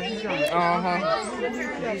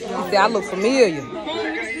 See, I look familiar. You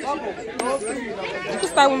can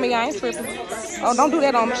stay with me. I ain't tripping. Oh, don't do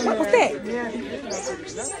that on me. What's that?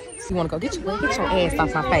 You want to go? Get your ass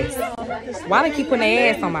off my face. Why they keep putting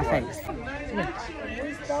their ass on my face?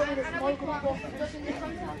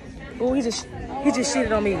 Ooh, he just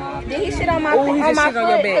shitted on me. Did he shit on my Ooh, he just shit on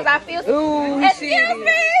your back. I feel Ooh, he shitted. Ooh,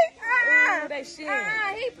 they shit.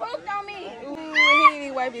 he pooped on me. Ooh, he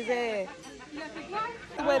ain't wipe his ass.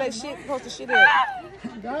 The way they shit supposed to shit at.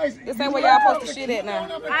 This ain't where y'all supposed to shit at now.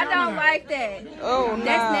 I don't like that. Oh, no.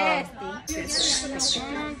 That's nasty.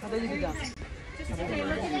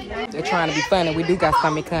 They're trying to be funny. We do got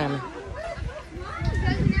something coming.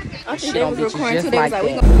 I think Shit they on was bitches recording just too. They was like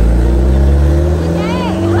like, that.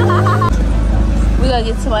 we gonna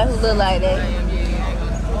get somebody who look like that.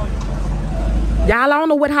 Y'all, I don't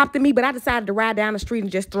know what hopped in me, but I decided to ride down the street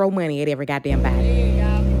and just throw money at every goddamn body. Yeah,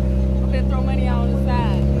 y'all. I'm gonna throw money on the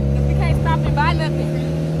side. Cause we can't stop and buy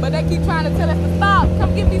nothing. But they keep trying to tell us to stop.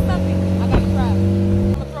 Come give me something. I gotta try.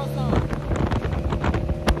 I'm gonna throw some.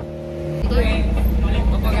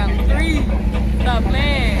 Motherfucker got 3. Stop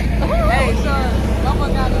playing. Hey, son.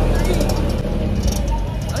 Motherfucker got 3.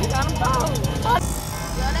 Oh, you got them all.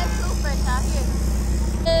 Yo, that's too fresh out here.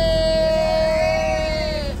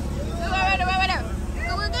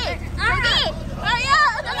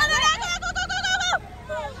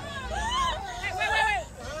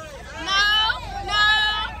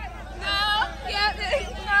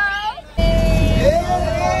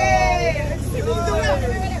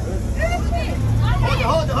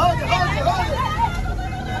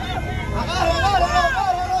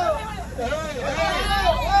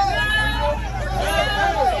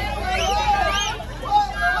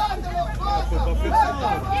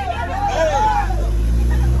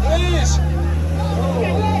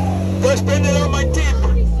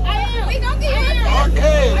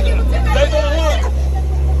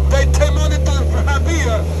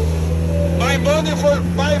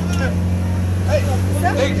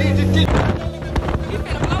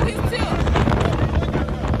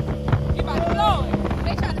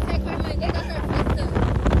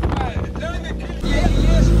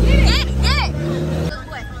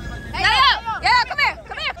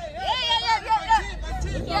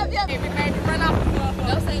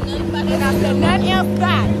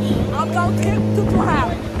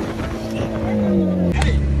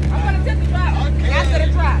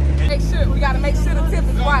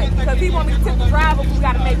 Because he want me to tip the driver, we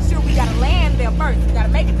gotta make sure we gotta land there first. We gotta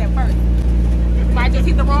make it there first. We might just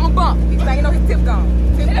hit the wrong bump. Because I know his tip gone.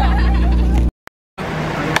 Tip gone.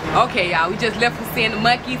 Okay, y'all, we just left from seeing the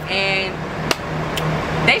monkeys and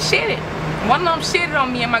they shitted. One of them shitted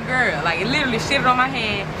on me and my girl. Like, it literally shitted on my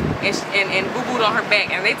hand and boo-booed on her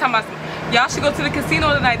back. And they talking about, y'all should go to the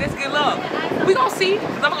casino tonight. That's good luck. We gonna see.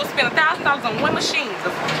 Because I'm gonna spend $1,000 on one machine.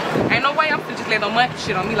 Ain't no way I'm gonna just let no monkey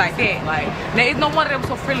shit on me like that. Like, there is no wonder they was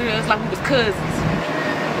so friendly to us like we was cousins.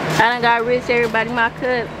 I done got rich, everybody my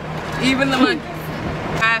cousin. Even the monkeys.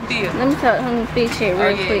 How I feel. Let me fix shit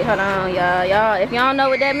real quick. Hold on, y'all. Y'all, if y'all don't know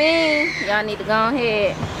what that means, y'all need to go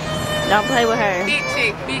ahead. Don't play with her. Big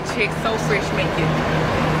chick, so fresh make it.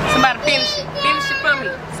 Somebody finish it. Finish it for me.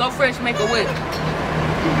 So fresh make a whip.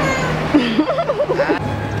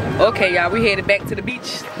 Okay, y'all, we headed back to the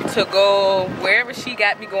beach to go wherever she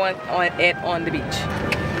got me going on the beach.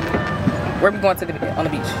 Where we going on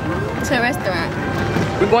the beach? To a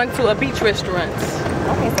restaurant. We're going to a beach restaurant.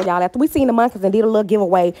 Okay, so y'all, after we seen the monkeys and did a little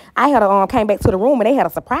giveaway, I had came back to the room and they had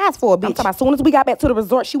a surprise for a bitch. I'm talking about, as soon as we got back to the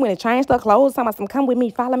resort, she went and changed her clothes. Talking about some, come with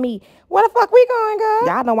me, follow me. Where the fuck we going, girl?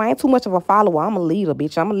 Y'all know I ain't too much of a follower. I'm a leader,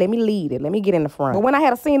 bitch. Let me lead it. Let me get in the front. But when I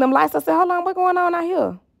had seen them lights, I said, hold on, what's going on out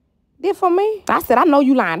here? This for me? I said, I know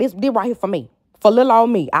you lying. This right here for me. For little old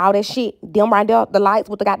me. All that shit. Them right there, the lights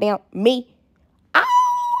with the goddamn me. Oh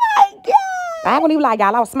my God. I ain't gonna even lie,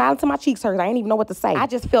 y'all. I was smiling till my cheeks hurt. I ain't even know what to say. I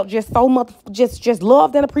just felt just so much, just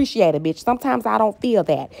loved and appreciated, bitch. Sometimes I don't feel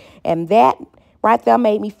that. And that right there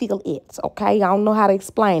made me feel it, okay? I don't know how to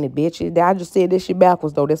explain it, bitch. I just said this shit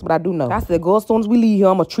backwards, though. That's what I do know. I said, girl, as soon as we leave here,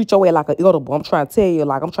 I'm gonna treat your ass like an edible. I'm trying to tell you,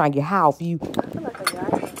 like, I'm trying to get high off you.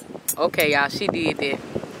 Okay, y'all, she did that.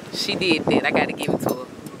 She did that. I gotta give it to her.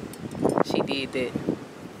 She did that.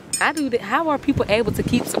 I do that. How are people able to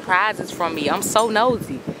keep surprises from me? I'm so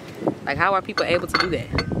nosy. Like, how are people able to do that?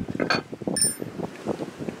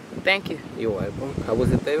 Thank you. You're welcome. How was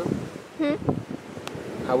the table?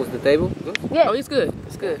 How was the table? Good? Yeah. Oh, it's good.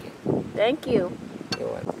 It's good. Thank you. You're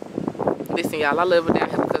welcome. Listen, y'all, I love it down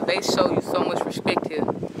here because they show you so much respect here.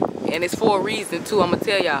 And it's for a reason, too. I'm gonna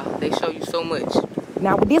tell y'all. They show you so much.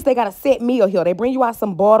 Now, with this, they got a set meal here. They bring you out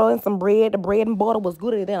some butter and some bread. The bread and butter was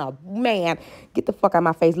gooder than a man. Get the fuck out of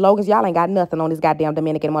my face. Logans, y'all ain't got nothing on this goddamn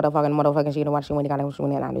Dominican motherfucking shit. What she went down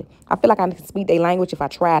there. I feel like I can speak their language if I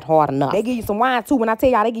tried hard enough. They give you some wine, too. When I tell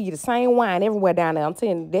y'all, they give you the same wine everywhere down there. I'm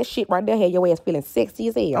telling you, that shit right there had your ass feeling sexy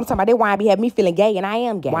as hell. I'm talking about that wine be having me feeling gay, and I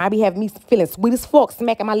am gay. Wine be having me feeling sweet as fuck,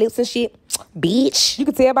 smacking my lips and shit. Bitch. You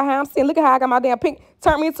can tell by how I'm sitting. Look at how I got my damn pink.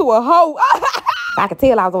 Turn me into a hoe. I could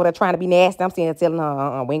tell I was over there trying to be nasty. I'm sitting there telling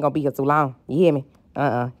her, we ain't gonna be here too long. You hear me?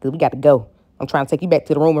 Cause we got to go. I'm trying to take you back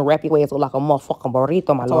to the room and wrap your ass up like a motherfucking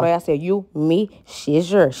burrito, my lord. I said, you, me, she's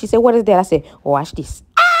sure. She said, what is that? I said, watch this.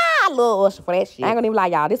 I love Usher for that shit. I ain't gonna even lie,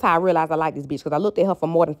 y'all. This is how I realized I like this bitch. Because I looked at her for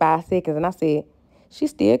more than 5 seconds and I said,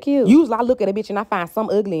 she's still cute. Usually I look at a bitch and I find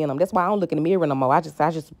something ugly in them. That's why I don't look in the mirror no more. I just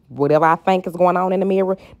whatever I think is going on in the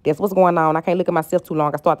mirror, that's what's going on. I can't look at myself too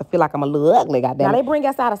long. I start to feel like I'm a little ugly, goddamn. Now they bring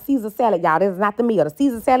us out a Caesar salad, y'all. This is not the meal. The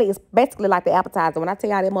Caesar salad is basically like the appetizer. When I tell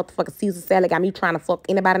y'all that motherfucking Caesar salad got me trying to fuck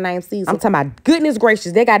anybody named Caesar. I'm talking about goodness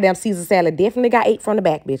gracious. That goddamn Caesar salad definitely got ate from the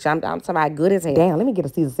back, bitch. I'm talking about good as hell. Damn, let me get a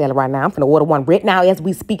Caesar salad right now. I'm finna order one right now as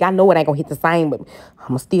we speak. I know it ain't gonna hit the same, but I'm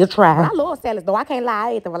gonna still try. I love salads though. I can't lie.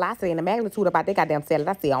 I ate the velocity and the magnitude about that goddamn salad.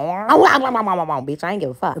 I said, bitch, I ain't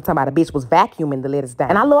give a fuck. I'm talking about a bitch was vacuuming the lettuce down.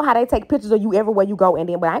 And I love how they take pictures of you everywhere you go. And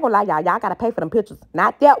then, but I ain't gonna lie, y'all gotta pay for them pictures.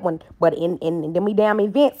 Not that one, but in them damn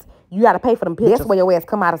events, you gotta pay for them pictures. That's where your ass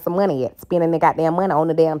come out of some money at. Spending the goddamn money on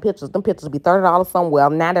the damn pictures. Them pictures be $30 somewhere,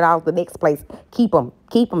 $90 the next place. Keep them,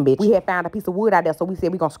 bitch. We had found a piece of wood out there, so we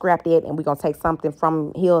said we gonna scrap that and we gonna take something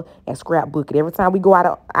from here and scrapbook it. Every time we go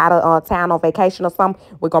out of town on vacation or something,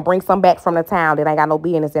 we're gonna bring some back from the town that ain't got no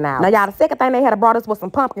business in ours. Now, y'all, the second thing they had brought us was some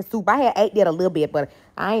pumpkin soup. I had ate that a little bit, but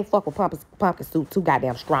I ain't fuck with pumpkin soup too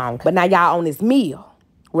goddamn strong. But now, y'all, on this meal.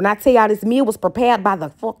 When I tell y'all this meal was prepared by the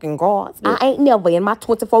fucking gods, I ain't never in my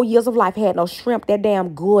 24 years of life had no shrimp that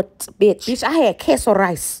damn good, bitch. Bitch, I had queso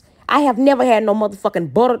rice. I have never had no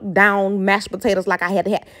motherfucking buttered down mashed potatoes like I had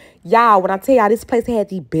to have. Y'all, when I tell y'all this place had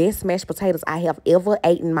the best mashed potatoes I have ever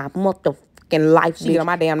ate in my motherfucking fucking life. She get on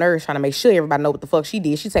my damn nerves trying to make sure everybody know what the fuck she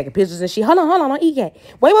did. She taking pictures and shit. Hold on, don't eat yet.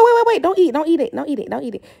 Wait. Don't eat it.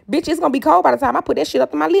 Bitch, it's gonna be cold by the time I put that shit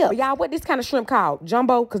up to my lip. Y'all, what this kind of shrimp called?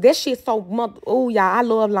 Jumbo? Cause that shit so oh y'all, I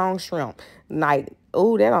love long shrimp. Like,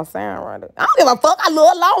 oh, that don't sound right. I don't give a fuck. I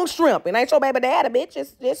love long shrimp. It ain't your baby daddy, bitch.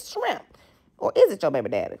 It's shrimp. Or is it your baby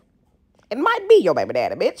daddy? It might be your baby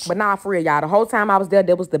daddy, bitch. But nah, for real, y'all. The whole time I was there,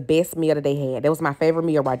 that was the best meal that they had. That was my favorite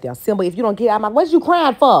meal right there. Simba, if you don't get out of my... What you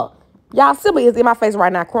crying for? Y'all, Simba is in my face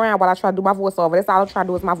right now crying while I try to do my voiceover. That's all I'm trying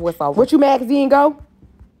to do is my voiceover. What you mad because you didn't go?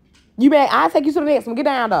 You mad? I'll take you to the next one. Get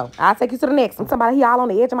down, though. I'll take you to the next one. Somebody, he all on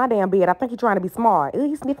the edge of my damn bed. I think he's trying to be smart. Ew,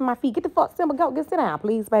 he's sniffing my feet. Get the fuck, Simba, go. Sit down,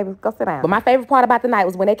 please, baby. Go sit down. But my favorite part about the night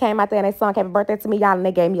was when they came out there and they sung happy birthday to me, y'all, and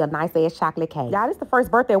they gave me a nice-ass chocolate cake. Y'all, this is the first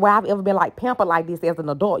birthday where I've ever been, like, pampered like this as an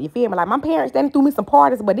adult. You feel me? Like, my parents, they threw me some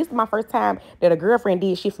parties, but this is my first time that a girlfriend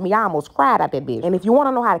did shit for me. I almost cried out that bitch. And if you want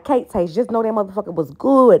to know how the cake tastes, just know that motherfucker was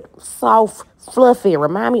good, soft, fluffy.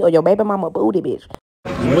 Remind me of your baby mama booty, bitch.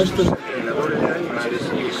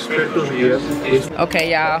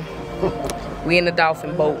 Okay, y'all. We in the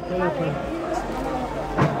dolphin boat.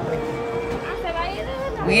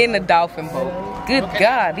 We in the dolphin boat. Good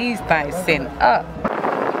God, these things sitting up.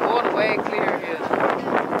 All the way clear here.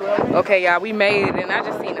 Okay, y'all, we made it, and I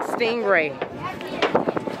just seen a stingray.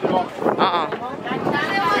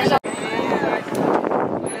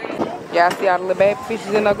 Y'all see all the little baby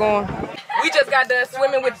fishes in there going? We just got done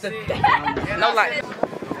swimming with the... No light.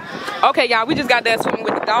 Okay, y'all, we just got done swimming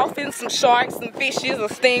with the dolphins, some sharks, some fishes, a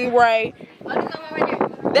stingray.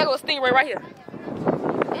 There goes a stingray right here.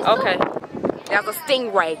 Okay. That's a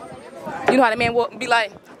stingray. You know how the man will be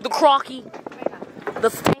like, the crocky, the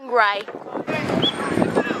stingray.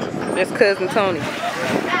 That's cousin Tony.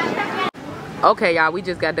 Okay, y'all, we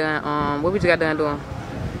just got done, what we just got done doing?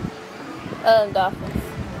 Dolphins.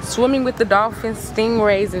 Swimming with the dolphins,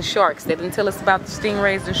 stingrays, and sharks. They didn't tell us about the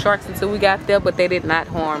stingrays and sharks until we got there, but they did not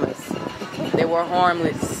harm us. They were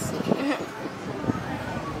harmless.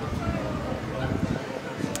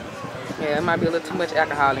 Yeah, it might be a little too much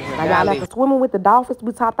alcohol in here. Now, y'all, after swimming with the dolphins,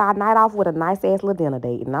 we topped our night off with a nice-ass little dinner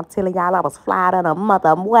date. And I'm telling y'all, I was fly than a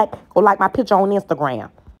mother. What? Go like my picture on Instagram.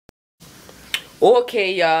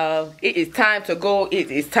 Okay, y'all, it is time to go. It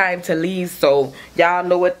is time to leave. So y'all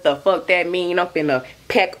know what the fuck that mean. I'm finna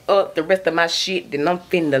pack up the rest of my shit, then I'm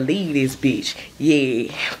finna leave this bitch.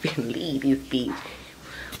 Yeah, I'm finna leave this bitch.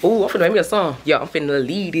 Ooh, I'm finna make me a song. Yeah, I'm finna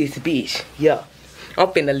leave this bitch. Yeah, I'm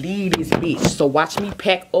finna leave this bitch. So watch me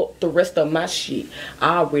pack up the rest of my shit.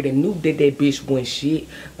 I already knew that bitch went shit.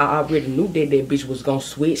 I already knew that bitch was gonna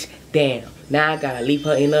switch. Damn. Now I gotta leave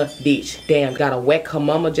her in a ditch. Damn, gotta whack her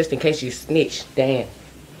mama just in case she snitch. Damn.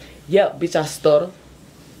 Yep, bitch, I stutter.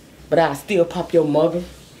 But I still pop your mother.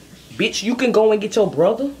 Bitch, you can go and get your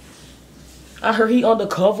brother. I heard he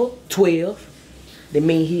undercover, 12. That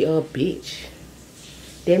mean he a bitch.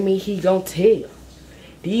 That mean he gon' tell.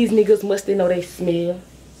 These niggas must know they smell.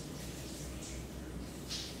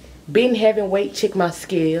 Been having weight, check my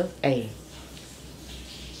scale. Ayy.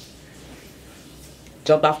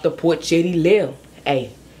 Jumped off the porch, Jetty left. Ayy,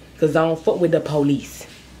 cause I don't fuck with the police.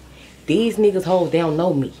 These niggas hoes, they don't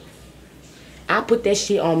know me. I put that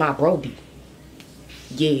shit on my brody.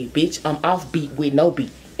 Yeah, bitch, I'm off beat with no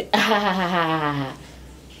beat. That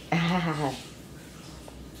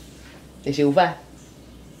shit was fire.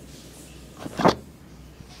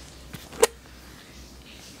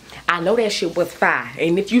 I know that shit was fire.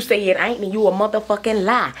 And if you say it ain't, then you a motherfucking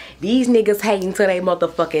lie. These niggas hating till they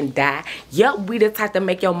motherfucking die. Yup, we the type to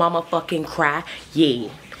make your mama fucking cry. Yeah,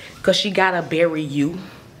 cause she gotta bury you.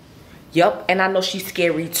 Yup, and I know she's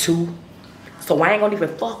scary too. So I ain't gonna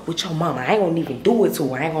even fuck with your mama. I ain't gonna even do it to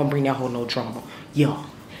her. I ain't gonna bring that whole no drama. Yeah,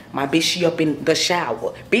 my bitch, she up in the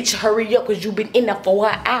shower. Bitch, hurry up, cause you been in there for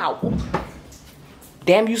an hour.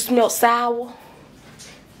 Damn, you smell sour.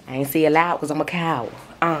 I ain't say it loud, cause I'm a coward.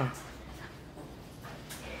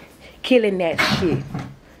 Killing that shit.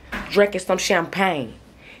 Drinking some champagne.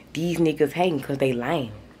 These niggas hating cause they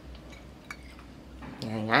lame.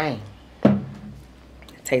 It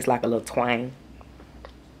tastes like a little twang.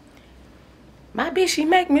 My bitch, she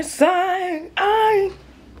make me sing.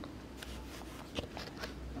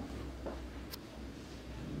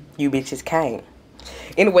 You bitches can't.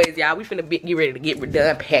 Anyways, y'all, we finna get ready to get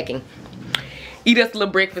done packing. Eat us a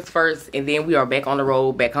little breakfast first, and then we are back on the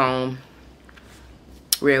road, back home.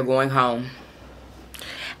 We're going home.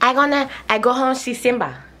 I go home see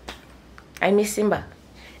Simba. I miss Simba.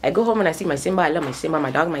 I go home and I see my Simba. I love my Simba,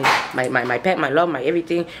 my dog, my pet, my love, my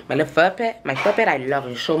everything. My little fur pet. My fur pet, I love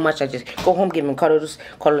him so much. I just go home, give him cuddles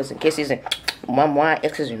and kisses and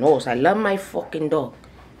X's and O's. I love my fucking dog.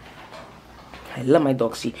 I I love my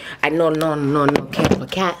dog. See, I no cat for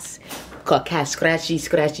cats. Cause cats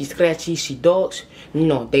scratchy. She dogs.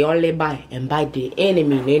 No, they only bite and bite the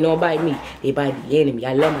enemy. They don't bite me. They bite the enemy.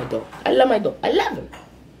 I love my dog. I love him.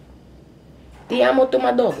 Te amo to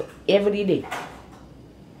my dog every day.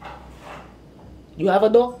 You have a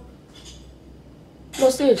dog? No,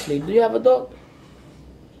 seriously. Do you have a dog?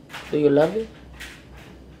 Do you love it?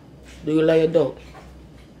 Do you love your dog?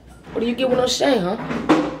 What do you get with no shame, huh?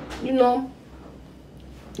 You know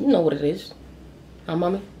what it is. Huh,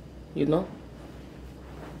 mommy? You know?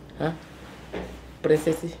 Huh?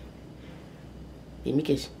 Princess? Give me a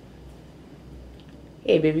kiss.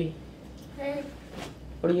 Hey, baby. Hey.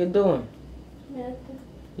 What are you doing? Nothing.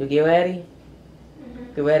 You get ready?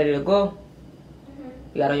 You ready to go?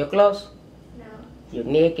 You got on your clothes? No. You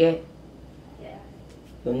naked? Yeah.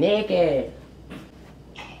 You naked.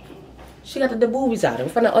 She got the boobies out in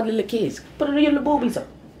front of other little kids. Put your little boobies up.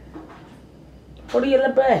 Put your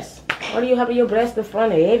little breasts. Why do you have your breasts in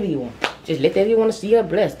front of everyone? Just let everyone see your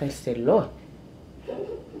breasts. I said, Lord.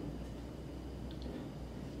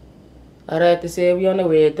 Alright, to say we on the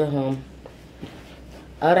way to home.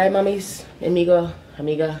 Alright, mommies, amiga,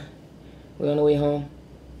 we're on the way home.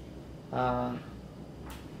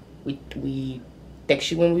 We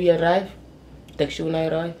text you when we arrive. Text you when I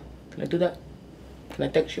arrive. Can I do that? Can I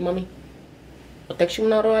text you, mommy? I'll text you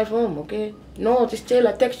when I arrive home, okay? No, just chill,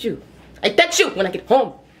 I text you. I text you when I get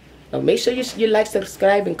home. Now make sure you like,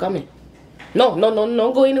 subscribe, and comment. No,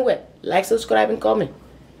 don't go anywhere. Like, subscribe, and comment.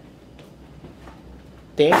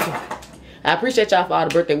 Thank you. I appreciate y'all for all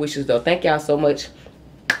the birthday wishes, though. Thank y'all so much.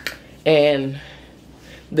 And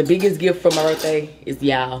the biggest gift for my birthday is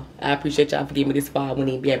y'all. I appreciate y'all for giving me this far. I wouldn't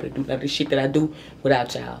even be able to do none of the shit that I do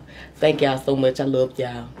without y'all. Thank y'all so much. I love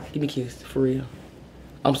y'all. Give me a kiss, for real.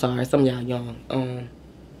 I'm sorry, some of y'all young.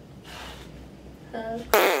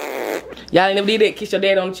 Y'all ain't never did that. Kiss your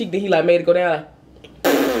dad on the cheek, then he like made it go down like.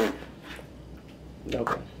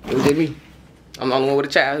 Okay, it was just me. I'm the only one with a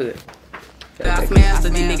childhood. I smell, so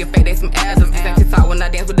these niggas fake, they some ass. Step to talk when I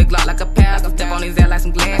dance with the Glock like a pass. Step on his ass like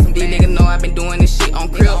some glass. These niggas know I been doing this shit on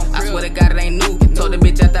crib. I swear to God it ain't new. Told the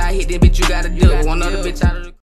bitch after I hit this bitch you gotta do. One other bitch out of the